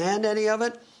understand any of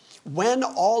it, when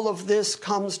all of this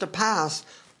comes to pass,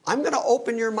 I'm going to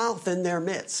open your mouth in their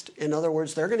midst. In other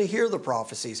words, they're going to hear the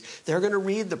prophecies. They're going to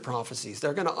read the prophecies.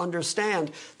 They're going to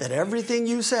understand that everything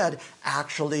you said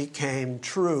actually came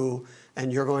true,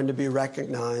 and you're going to be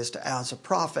recognized as a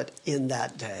prophet in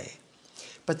that day.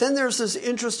 But then there's this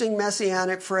interesting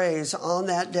messianic phrase, on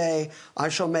that day I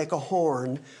shall make a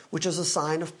horn, which is a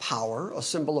sign of power, a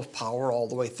symbol of power all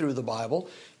the way through the Bible.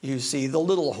 You see the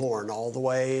little horn all the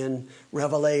way in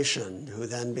Revelation, who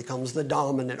then becomes the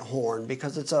dominant horn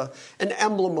because it's an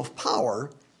emblem of power.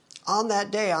 On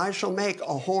that day I shall make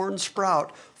a horn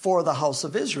sprout for the house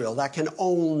of Israel. That can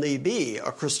only be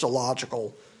a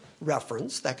Christological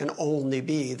reference. That can only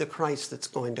be the Christ that's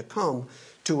going to come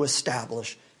to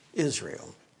establish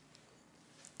Israel.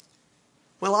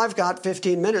 Well, I've got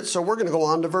 15 minutes, so we're going to go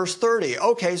on to verse 30.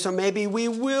 Okay, so maybe we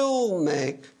will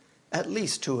make at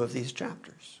least 2 of these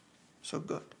chapters. So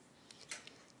good.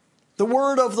 The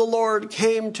word of the Lord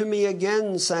came to me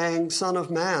again, saying, Son of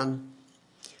man,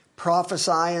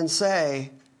 prophesy and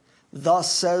say,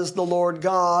 Thus says the Lord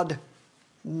God,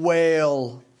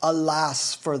 wail,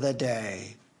 alas, for the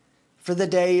day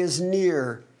is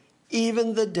near,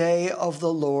 even the day of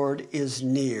the Lord is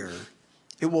near.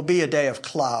 It will be a day of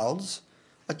clouds,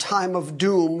 a time of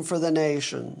doom for the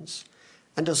nations,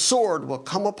 and a sword will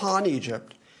come upon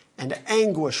Egypt, and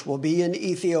anguish will be in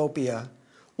Ethiopia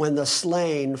when the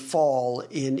slain fall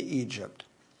in Egypt.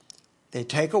 They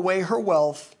take away her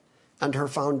wealth, and her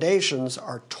foundations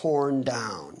are torn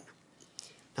down.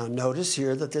 Now notice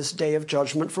here that this day of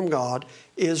judgment from God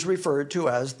is referred to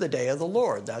as the day of the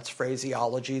Lord. That's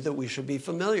phraseology that we should be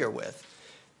familiar with,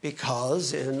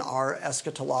 because in our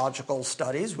eschatological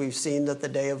studies, we've seen that the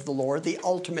day of the Lord, the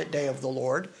ultimate day of the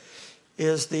Lord,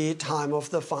 is the time of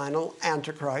the final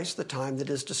Antichrist, the time that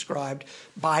is described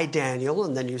by Daniel,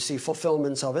 and then you see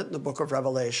fulfillments of it in the book of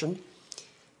Revelation.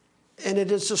 And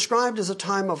it is described as a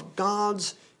time of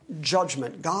God's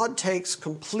judgment. God takes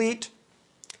complete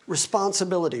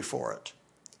responsibility for it,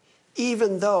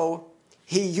 even though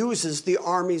he uses the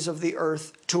armies of the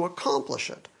earth to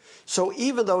accomplish it. So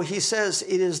even though he says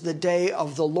it is the day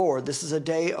of the Lord, this is a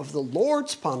day of the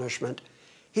Lord's punishment,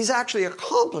 he's actually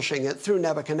accomplishing it through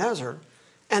Nebuchadnezzar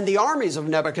and the armies of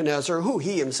Nebuchadnezzar, who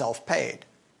he himself paid.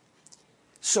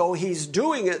 So he's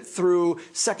doing it through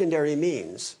secondary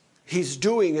means. He's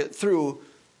doing it through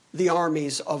the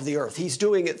armies of the earth. He's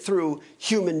doing it through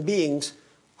human beings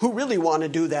who really want to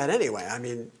do that anyway. I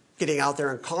mean, getting out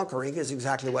there and conquering is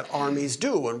exactly what armies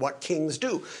do and what kings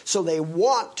do. So they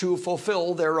want to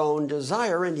fulfill their own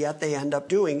desire, and yet they end up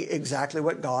doing exactly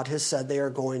what God has said they are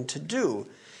going to do.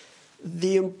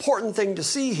 The important thing to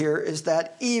see here is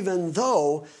that even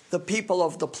though the people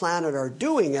of the planet are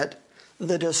doing it,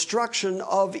 the destruction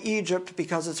of Egypt,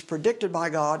 because it's predicted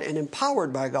by God and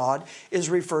empowered by God, is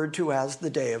referred to as the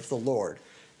day of the Lord.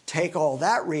 Take all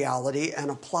that reality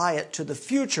and apply it to the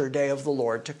future day of the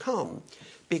Lord to come,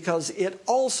 because it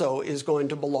also is going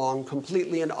to belong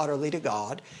completely and utterly to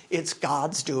God. It's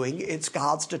God's doing. It's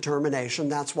God's determination.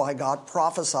 That's why God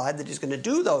prophesied that he's going to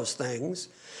do those things.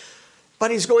 But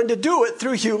he's going to do it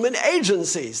through human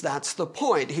agencies. That's the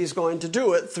point. He's going to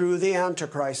do it through the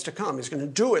Antichrist to come. He's going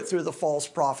to do it through the false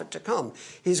prophet to come.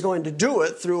 He's going to do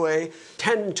it through a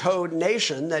 10-toed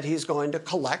nation that he's going to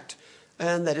collect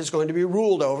and that is going to be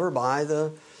ruled over by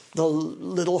the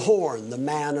little horn, the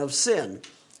man of sin.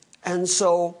 And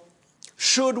so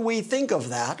should we think of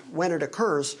that when it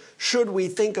occurs, should we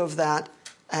think of that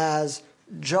as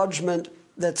judgment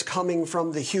that's coming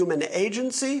from the human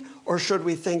agency, or should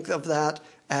we think of that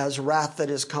as wrath that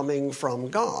is coming from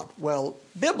God? Well,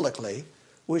 biblically,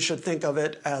 we should think of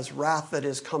it as wrath that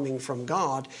is coming from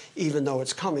God, even though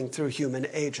it's coming through human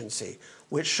agency,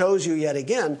 which shows you yet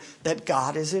again that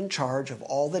God is in charge of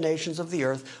all the nations of the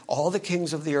earth, all the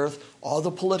kings of the earth, all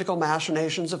the political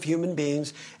machinations of human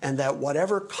beings, and that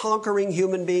whatever conquering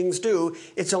human beings do,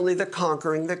 it's only the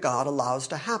conquering that God allows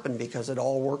to happen, because it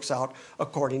all works out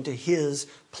according to his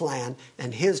plan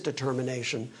and his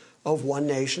determination of one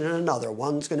nation and another.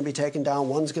 One's going to be taken down,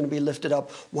 one's going to be lifted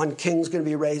up, one king's going to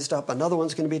be raised up, another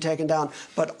one's going to be taken down.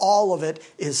 But all of it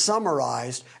is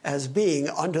summarized as being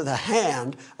under the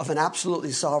hand of an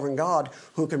absolutely sovereign God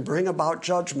who can bring about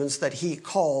judgments that he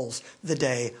calls the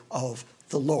day of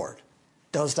the Lord.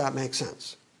 Does that make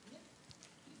sense?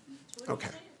 Okay.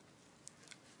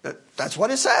 That's what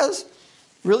it says.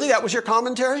 Really? That was your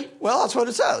commentary? Well, that's what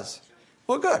it says.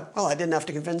 Well, good. Well, I didn't have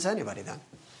to convince anybody then.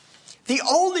 The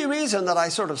only reason that I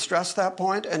sort of stress that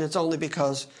point, and it's only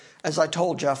because, as I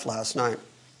told Jeff last night,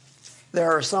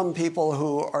 there are some people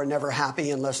who are never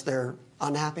happy unless they're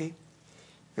unhappy.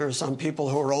 There are some people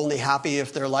who are only happy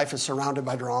if their life is surrounded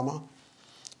by drama.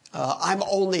 I'm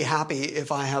only happy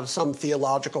if I have some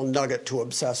theological nugget to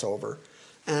obsess over.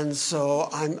 And so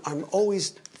I'm always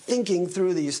thinking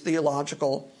through these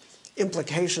theological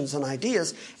implications and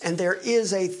ideas, and there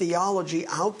is a theology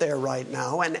out there right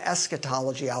now, an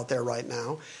eschatology out there right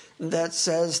now, that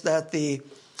says that the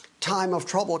time of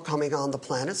trouble coming on the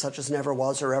planet, such as never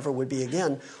was or ever would be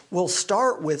again, will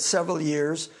start with several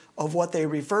years of what they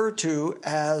refer to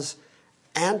as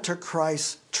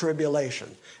Antichrist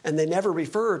tribulation. And they never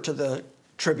refer to the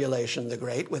tribulation, the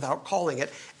great, without calling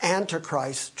it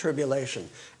Antichrist tribulation.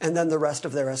 And then the rest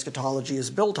of their eschatology is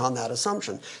built on that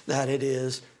assumption, that it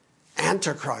is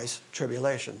Antichrist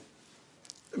tribulation.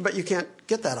 But you can't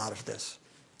get that out of this.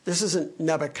 This isn't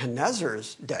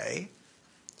Nebuchadnezzar's day.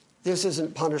 This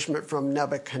isn't punishment from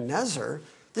Nebuchadnezzar.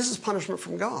 This is punishment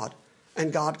from God.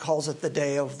 And God calls it the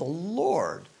day of the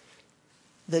Lord,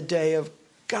 the day of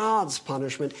God's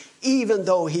punishment, even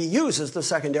though he uses the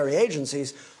secondary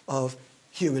agencies of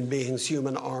human beings,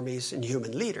 human armies, and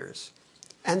human leaders.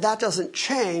 And that doesn't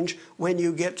change when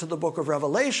you get to the book of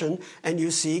Revelation and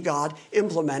you see God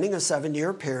implementing a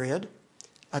 7-year period,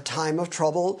 a time of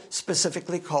trouble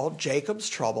specifically called Jacob's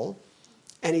trouble,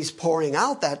 and he's pouring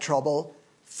out that trouble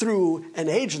through an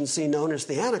agency known as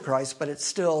the Antichrist, but it's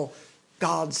still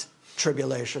God's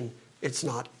tribulation. It's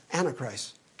not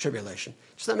Antichrist tribulation.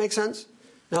 Does that make sense?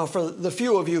 Now, for the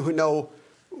few of you who know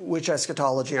which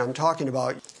eschatology I'm talking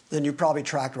about, then you probably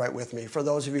tracked right with me. For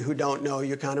those of you who don't know,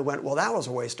 you kind of went, well, that was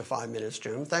a waste of 5 minutes,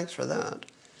 Jim. Thanks for that.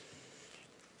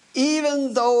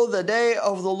 Even though the day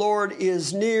of the Lord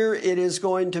is near, it is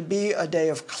going to be a day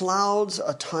of clouds,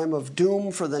 a time of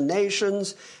doom for the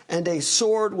nations, and a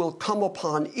sword will come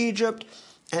upon Egypt,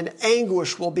 and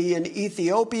anguish will be in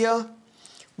Ethiopia.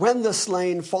 When the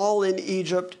slain fall in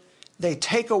Egypt, they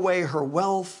take away her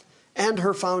wealth, and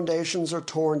her foundations are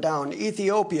torn down.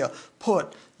 Ethiopia,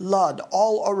 Put, Lud,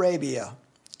 all Arabia,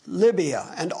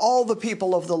 Libya, and all the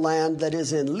people of the land that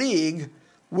is in league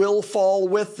will fall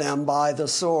with them by the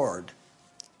sword.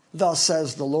 Thus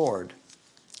says the Lord.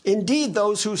 Indeed,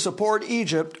 those who support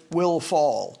Egypt will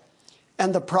fall,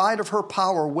 and the pride of her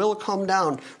power will come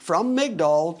down from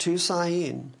Migdol to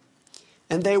Syene.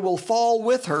 And they will fall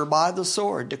with her by the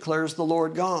sword, declares the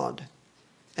Lord God.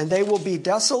 And they will be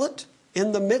desolate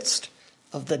in the midst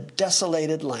of the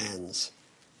desolated lands.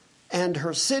 And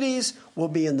her cities will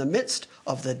be in the midst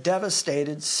of the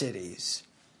devastated cities.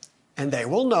 And they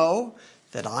will know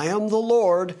that I am the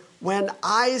Lord when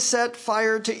I set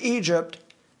fire to Egypt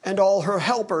and all her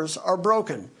helpers are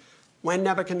broken. When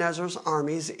Nebuchadnezzar's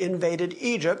armies invaded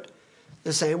Egypt,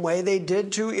 the same way they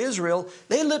did to Israel,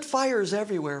 they lit fires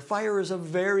everywhere. Fire is a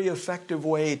very effective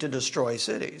way to destroy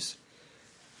cities.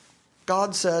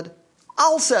 God said,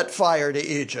 I'll set fire to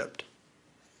Egypt.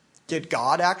 Did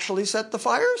God actually set the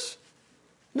fires?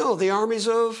 No, the armies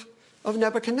of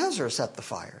Nebuchadnezzar set the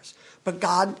fires. But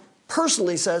God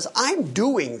personally says, I'm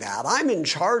doing that. I'm in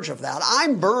charge of that.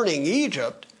 I'm burning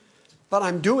Egypt, but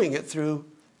I'm doing it through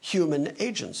human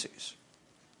agencies.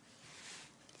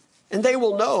 And they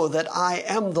will know that I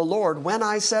am the Lord when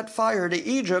I set fire to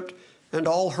Egypt, and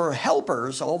all her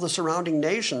helpers, all the surrounding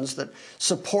nations that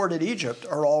supported Egypt,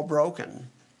 are all broken.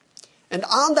 And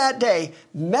on that day,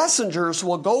 messengers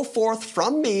will go forth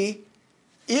from me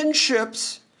in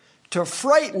ships to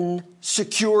frighten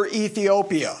secure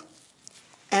Ethiopia.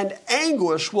 And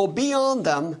anguish will be on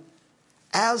them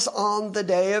as on the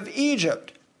day of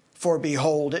Egypt. For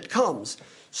behold, it comes.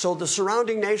 So the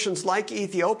surrounding nations like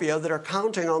Ethiopia that are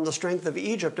counting on the strength of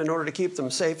Egypt in order to keep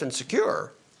them safe and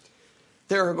secure,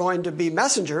 there are going to be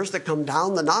messengers that come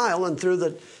down the Nile and through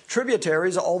the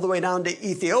tributaries all the way down to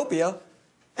Ethiopia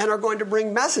and are going to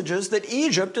bring messages that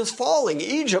Egypt is falling.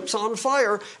 Egypt's on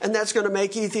fire, and that's going to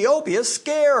make Ethiopia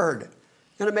scared.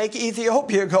 Going to make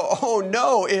Ethiopia go, oh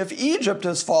no, if Egypt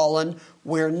has fallen,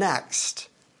 we're next.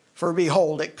 For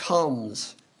behold, it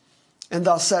comes. And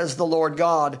thus says the Lord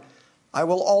God, I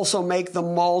will also make the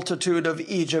multitude of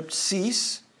Egypt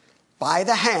cease by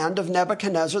the hand of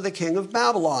Nebuchadnezzar, the king of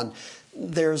Babylon.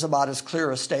 There's about as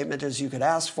clear a statement as you could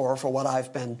ask for what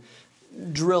I've been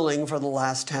drilling for the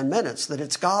last 10 minutes, that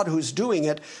it's God who's doing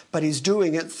it, but he's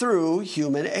doing it through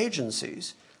human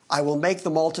agencies. I will make the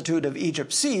multitude of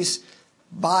Egypt cease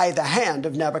by the hand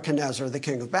of Nebuchadnezzar, the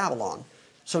king of Babylon.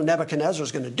 So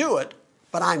Nebuchadnezzar's going to do it,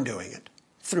 but I'm doing it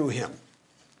through him.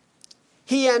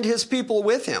 He and his people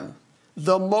with him,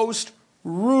 the most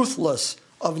ruthless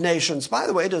of nations. By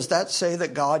the way, does that say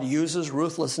that God uses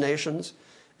ruthless nations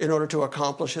in order to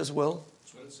accomplish his will?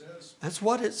 That's what it says. That's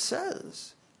what it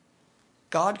says.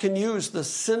 God can use the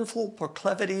sinful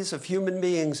proclivities of human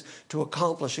beings to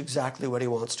accomplish exactly what he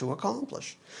wants to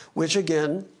accomplish. Which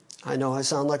again, I know I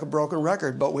sound like a broken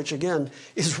record, but which again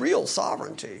is real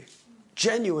sovereignty,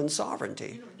 genuine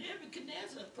sovereignty. You know,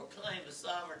 Nebuchadnezzar proclaimed the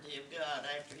sovereignty of God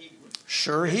after he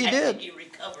Sure he did. He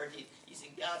recovered. He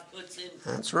said God puts in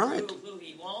That's right. who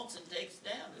he wants and takes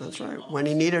down who That's he right. wants. When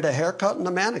he needed a haircut and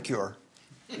a manicure.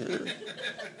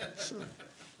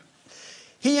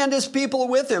 He and his people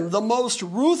with him, the most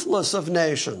ruthless of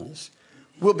nations,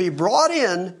 will be brought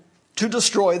in to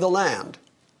destroy the land.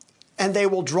 And they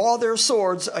will draw their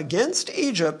swords against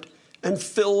Egypt and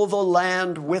fill the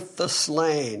land with the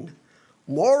slain.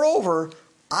 Moreover,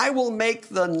 I will make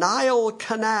the Nile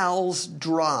canals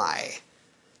dry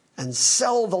and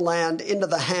sell the land into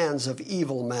the hands of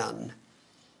evil men.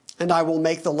 And I will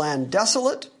make the land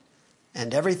desolate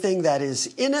and everything that is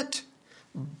in it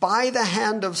by the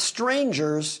hand of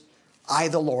strangers. I,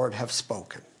 the Lord, have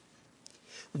spoken.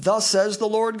 Thus says the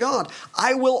Lord God,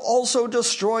 I will also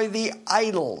destroy the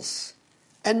idols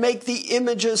and make the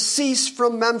images cease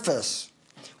from Memphis.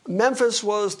 Memphis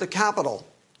was the capital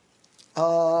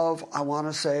of, I want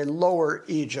to say, Lower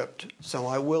Egypt. So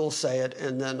I will say it,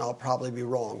 and then I'll probably be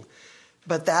wrong.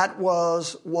 But that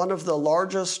was one of the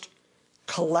largest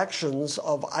collections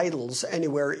of idols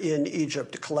anywhere in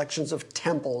Egypt, collections of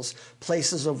temples,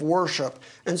 places of worship.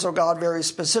 And so God very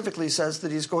specifically says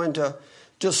that he's going to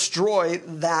destroy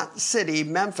that city,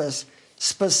 Memphis,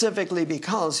 specifically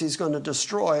because he's going to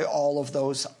destroy all of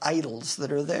those idols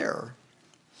that are there.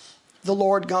 the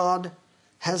Lord God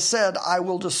has said, I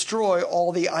will destroy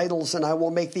all the idols and I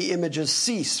will make the images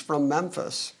cease from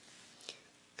Memphis.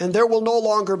 And there will no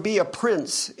longer be a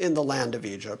prince in the land of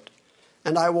Egypt,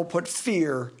 and I will put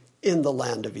fear in the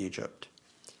land of Egypt.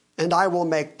 And I will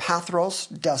make Pathros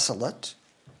desolate.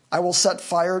 I will set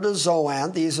fire to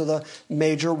Zoan. These are the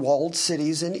major walled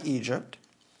cities in Egypt.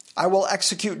 I will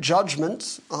execute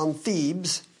judgments on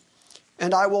Thebes,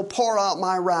 and I will pour out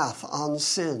my wrath on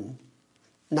Sin.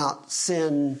 Not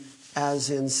sin as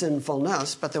in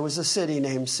sinfulness, but there was a city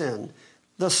named Sin.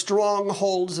 The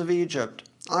strongholds of Egypt.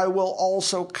 I will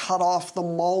also cut off the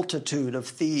multitude of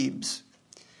Thebes.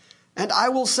 And I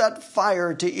will set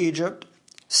fire to Egypt.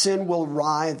 Sin will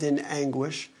writhe in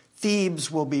anguish.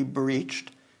 Thebes will be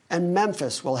breached, and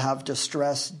Memphis will have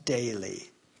distress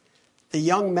daily. The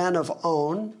young men of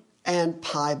On and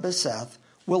Pi-Beseth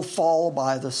will fall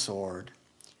by the sword,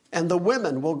 and the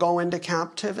women will go into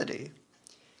captivity.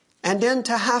 And in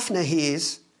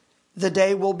Tahapnehes the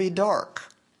day will be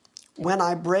dark, when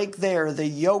I break there the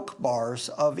yoke bars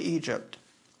of Egypt.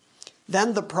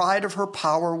 Then the pride of her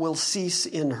power will cease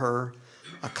in her,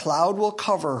 a cloud will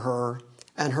cover her,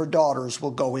 and her daughters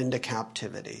will go into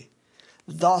captivity.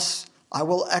 Thus I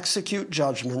will execute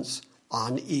judgments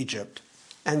on Egypt,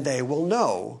 and they will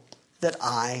know that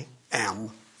I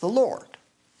am the Lord.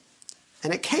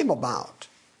 And it came about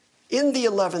in the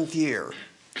 11th year,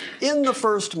 in the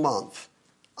first month,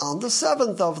 on the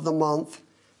 7th of the month,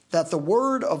 that the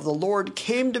word of the Lord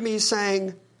came to me,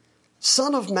 saying,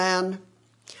 Son of man,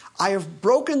 I have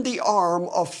broken the arm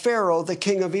of Pharaoh, the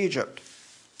king of Egypt.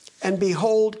 And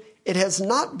behold, it has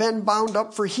not been bound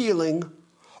up for healing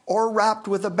or wrapped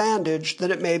with a bandage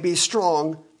that it may be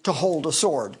strong to hold a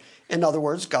sword. In other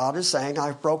words, God is saying,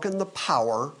 I've broken the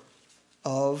power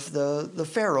of the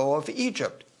Pharaoh of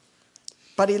Egypt.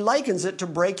 But he likens it to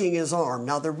breaking his arm.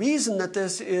 Now, the reason that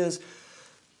this is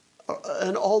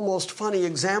an almost funny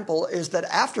example is that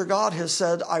after God has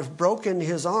said, I've broken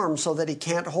his arm so that he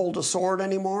can't hold a sword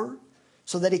anymore,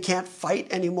 so that he can't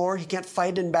fight anymore, he can't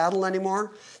fight in battle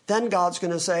anymore, then God's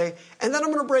going to say, and then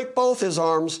I'm going to break both his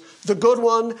arms, the good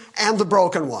one and the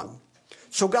broken one.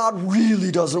 So God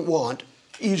really doesn't want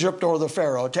Egypt or the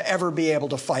Pharaoh to ever be able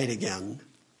to fight again.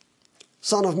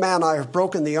 Son of man, I have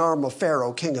broken the arm of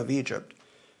Pharaoh, king of Egypt.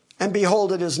 And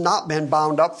behold, it has not been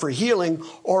bound up for healing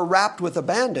or wrapped with a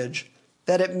bandage,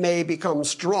 that it may become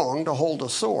strong to hold a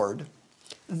sword.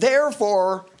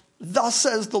 Therefore, thus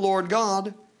says the Lord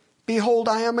God, behold,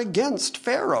 I am against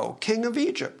Pharaoh, king of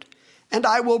Egypt, and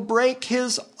I will break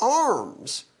his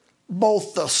arms,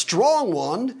 both the strong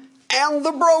one and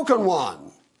the broken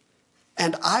one.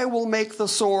 And I will make the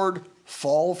sword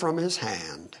fall from his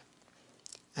hand.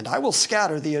 And I will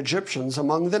scatter the Egyptians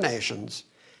among the nations,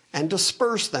 and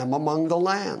disperse them among the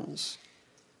lands.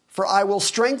 For I will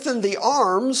strengthen the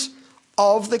arms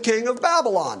of the king of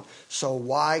Babylon. So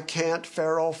why can't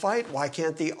Pharaoh fight? Why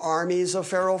can't the armies of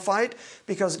Pharaoh fight?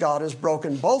 Because God has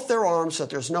broken both their arms so that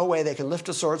there's no way they can lift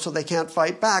a sword, so they can't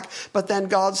fight back. But then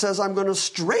God says, I'm going to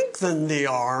strengthen the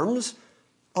arms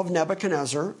of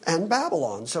Nebuchadnezzar and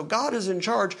Babylon. So God is in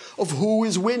charge of who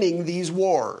is winning these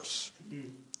wars.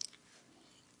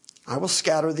 I will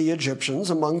scatter the Egyptians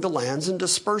among the lands and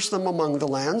disperse them among the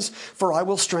lands, for I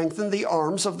will strengthen the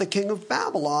arms of the king of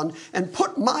Babylon and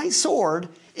put my sword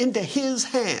into his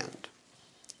hand.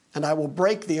 And I will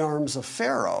break the arms of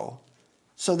Pharaoh,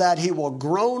 so that he will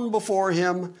groan before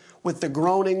him with the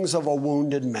groanings of a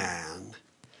wounded man.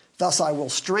 Thus I will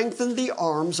strengthen the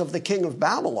arms of the king of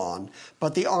Babylon,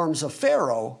 but the arms of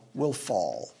Pharaoh will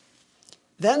fall.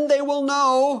 Then they will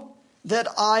know that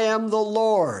I am the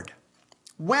Lord,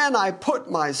 when I put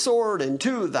my sword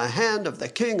into the hand of the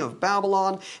king of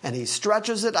Babylon, and he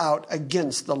stretches it out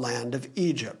against the land of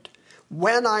Egypt.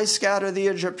 When I scatter the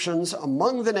Egyptians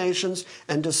among the nations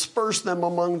and disperse them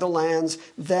among the lands,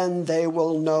 then they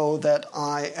will know that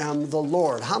I am the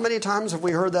Lord. How many times have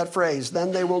we heard that phrase?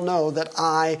 Then they will know that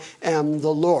I am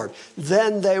the Lord.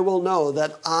 Then they will know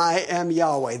that I am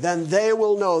Yahweh. Then they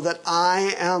will know that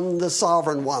I am the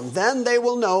sovereign one. Then they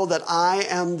will know that I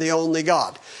am the only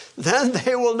God. Then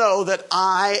they will know that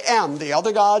I am. The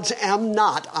other gods am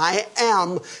not. I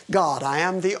am God. I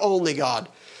am the only God.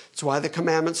 That's why the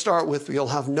commandments start with, you'll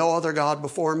have no other God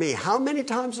before me. How many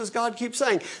times does God keep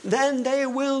saying, then they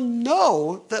will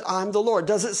know that I'm the Lord?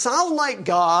 Does it sound like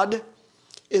God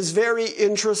is very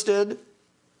interested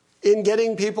in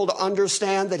getting people to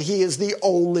understand that he is the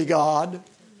only God?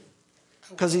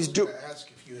 Because he's doing... I ask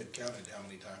if you had counted how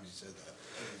many times he said that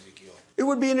in Ezekiel. It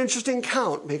would be an interesting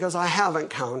count, because I haven't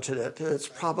counted it. It's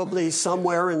probably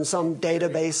somewhere in some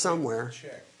database somewhere.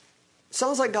 Check.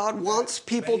 Sounds like God wants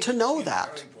people to know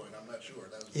that. I'm not sure.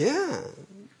 That was Yeah.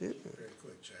 Very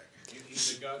quick check.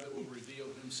 He's a God that will reveal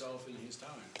himself in his time.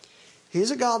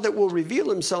 He's a God that will reveal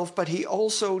himself, but he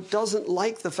also doesn't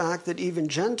like the fact that even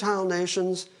Gentile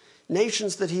nations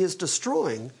that he is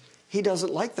destroying, he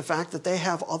doesn't like the fact that they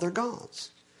have other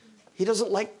gods. He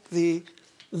doesn't like the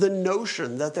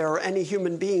notion that there are any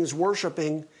human beings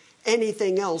worshiping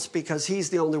anything else because he's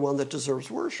the only one that deserves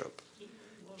worship.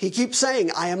 He keeps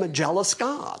saying, I am a jealous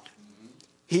God.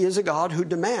 He is a God who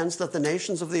demands that the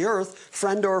nations of the earth,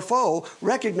 friend or foe,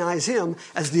 recognize him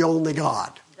as the only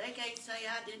God. They can't say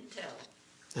I didn't tell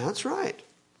them. That's right.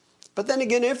 But then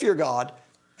again, if you're God,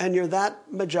 and you're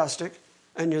that majestic,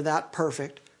 and you're that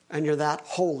perfect, and you're that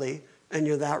holy, and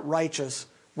you're that righteous,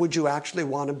 would you actually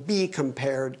want to be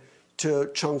compared to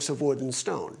chunks of wood and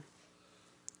stone?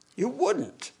 You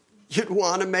wouldn't. You'd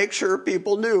want to make sure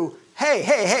people knew,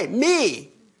 hey, me.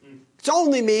 It's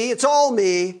only me. It's all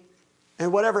me.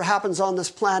 And whatever happens on this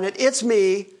planet, it's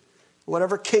me.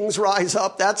 Whatever kings rise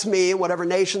up, that's me. Whatever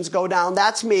nations go down,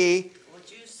 that's me.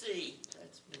 What you see,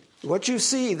 that's me. What you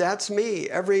see, that's me.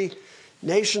 Every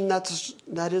nation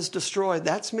that is destroyed,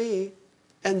 that's me.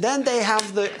 And then they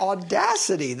have the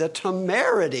audacity, the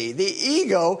temerity, the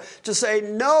ego to say,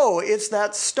 no, it's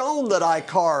that stone that I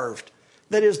carved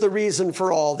that is the reason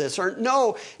for all this. Or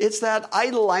no, it's that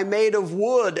idol I made of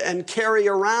wood and carry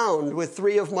around with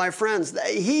 3 of my friends.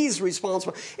 He's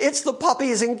responsible. It's the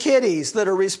puppies and kitties that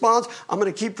are responsible. I'm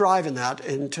going to keep driving that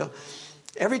until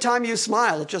every time you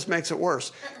smile, it just makes it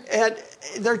worse. And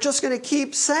they're just going to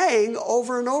keep saying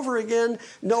over and over again,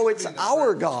 no, it's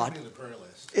our God.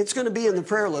 It's going to be in the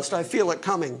prayer list. I feel it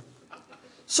coming.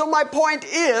 So my point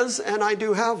is, and I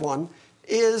do have one,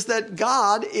 is that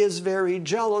God is very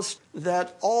jealous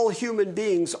that all human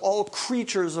beings, all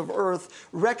creatures of earth,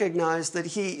 recognize that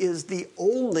he is the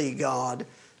only God,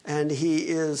 and he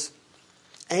is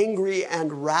angry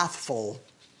and wrathful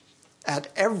at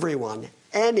everyone,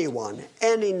 anyone,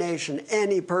 any nation,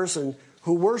 any person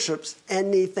who worships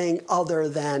anything other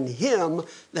than him.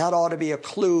 That ought to be a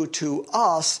clue to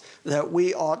us that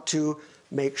we ought to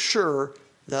make sure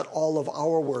that all of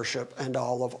our worship and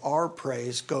all of our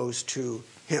praise goes to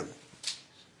him.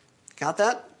 Got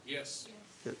that? Yes.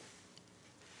 Good.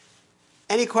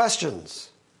 Any questions?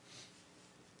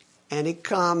 Any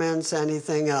comments?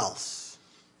 Anything else?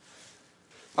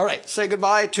 All right, say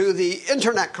goodbye to the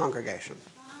internet congregation.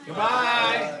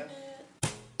 Goodbye.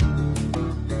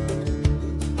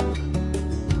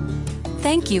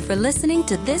 Thank you for listening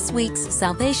to this week's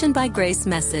Salvation by Grace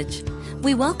message.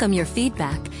 We welcome your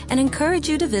feedback and encourage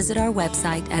you to visit our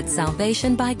website at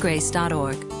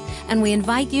salvationbygrace.org. And we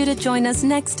invite you to join us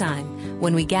next time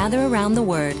when we gather around the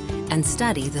Word and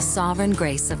study the sovereign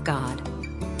grace of God.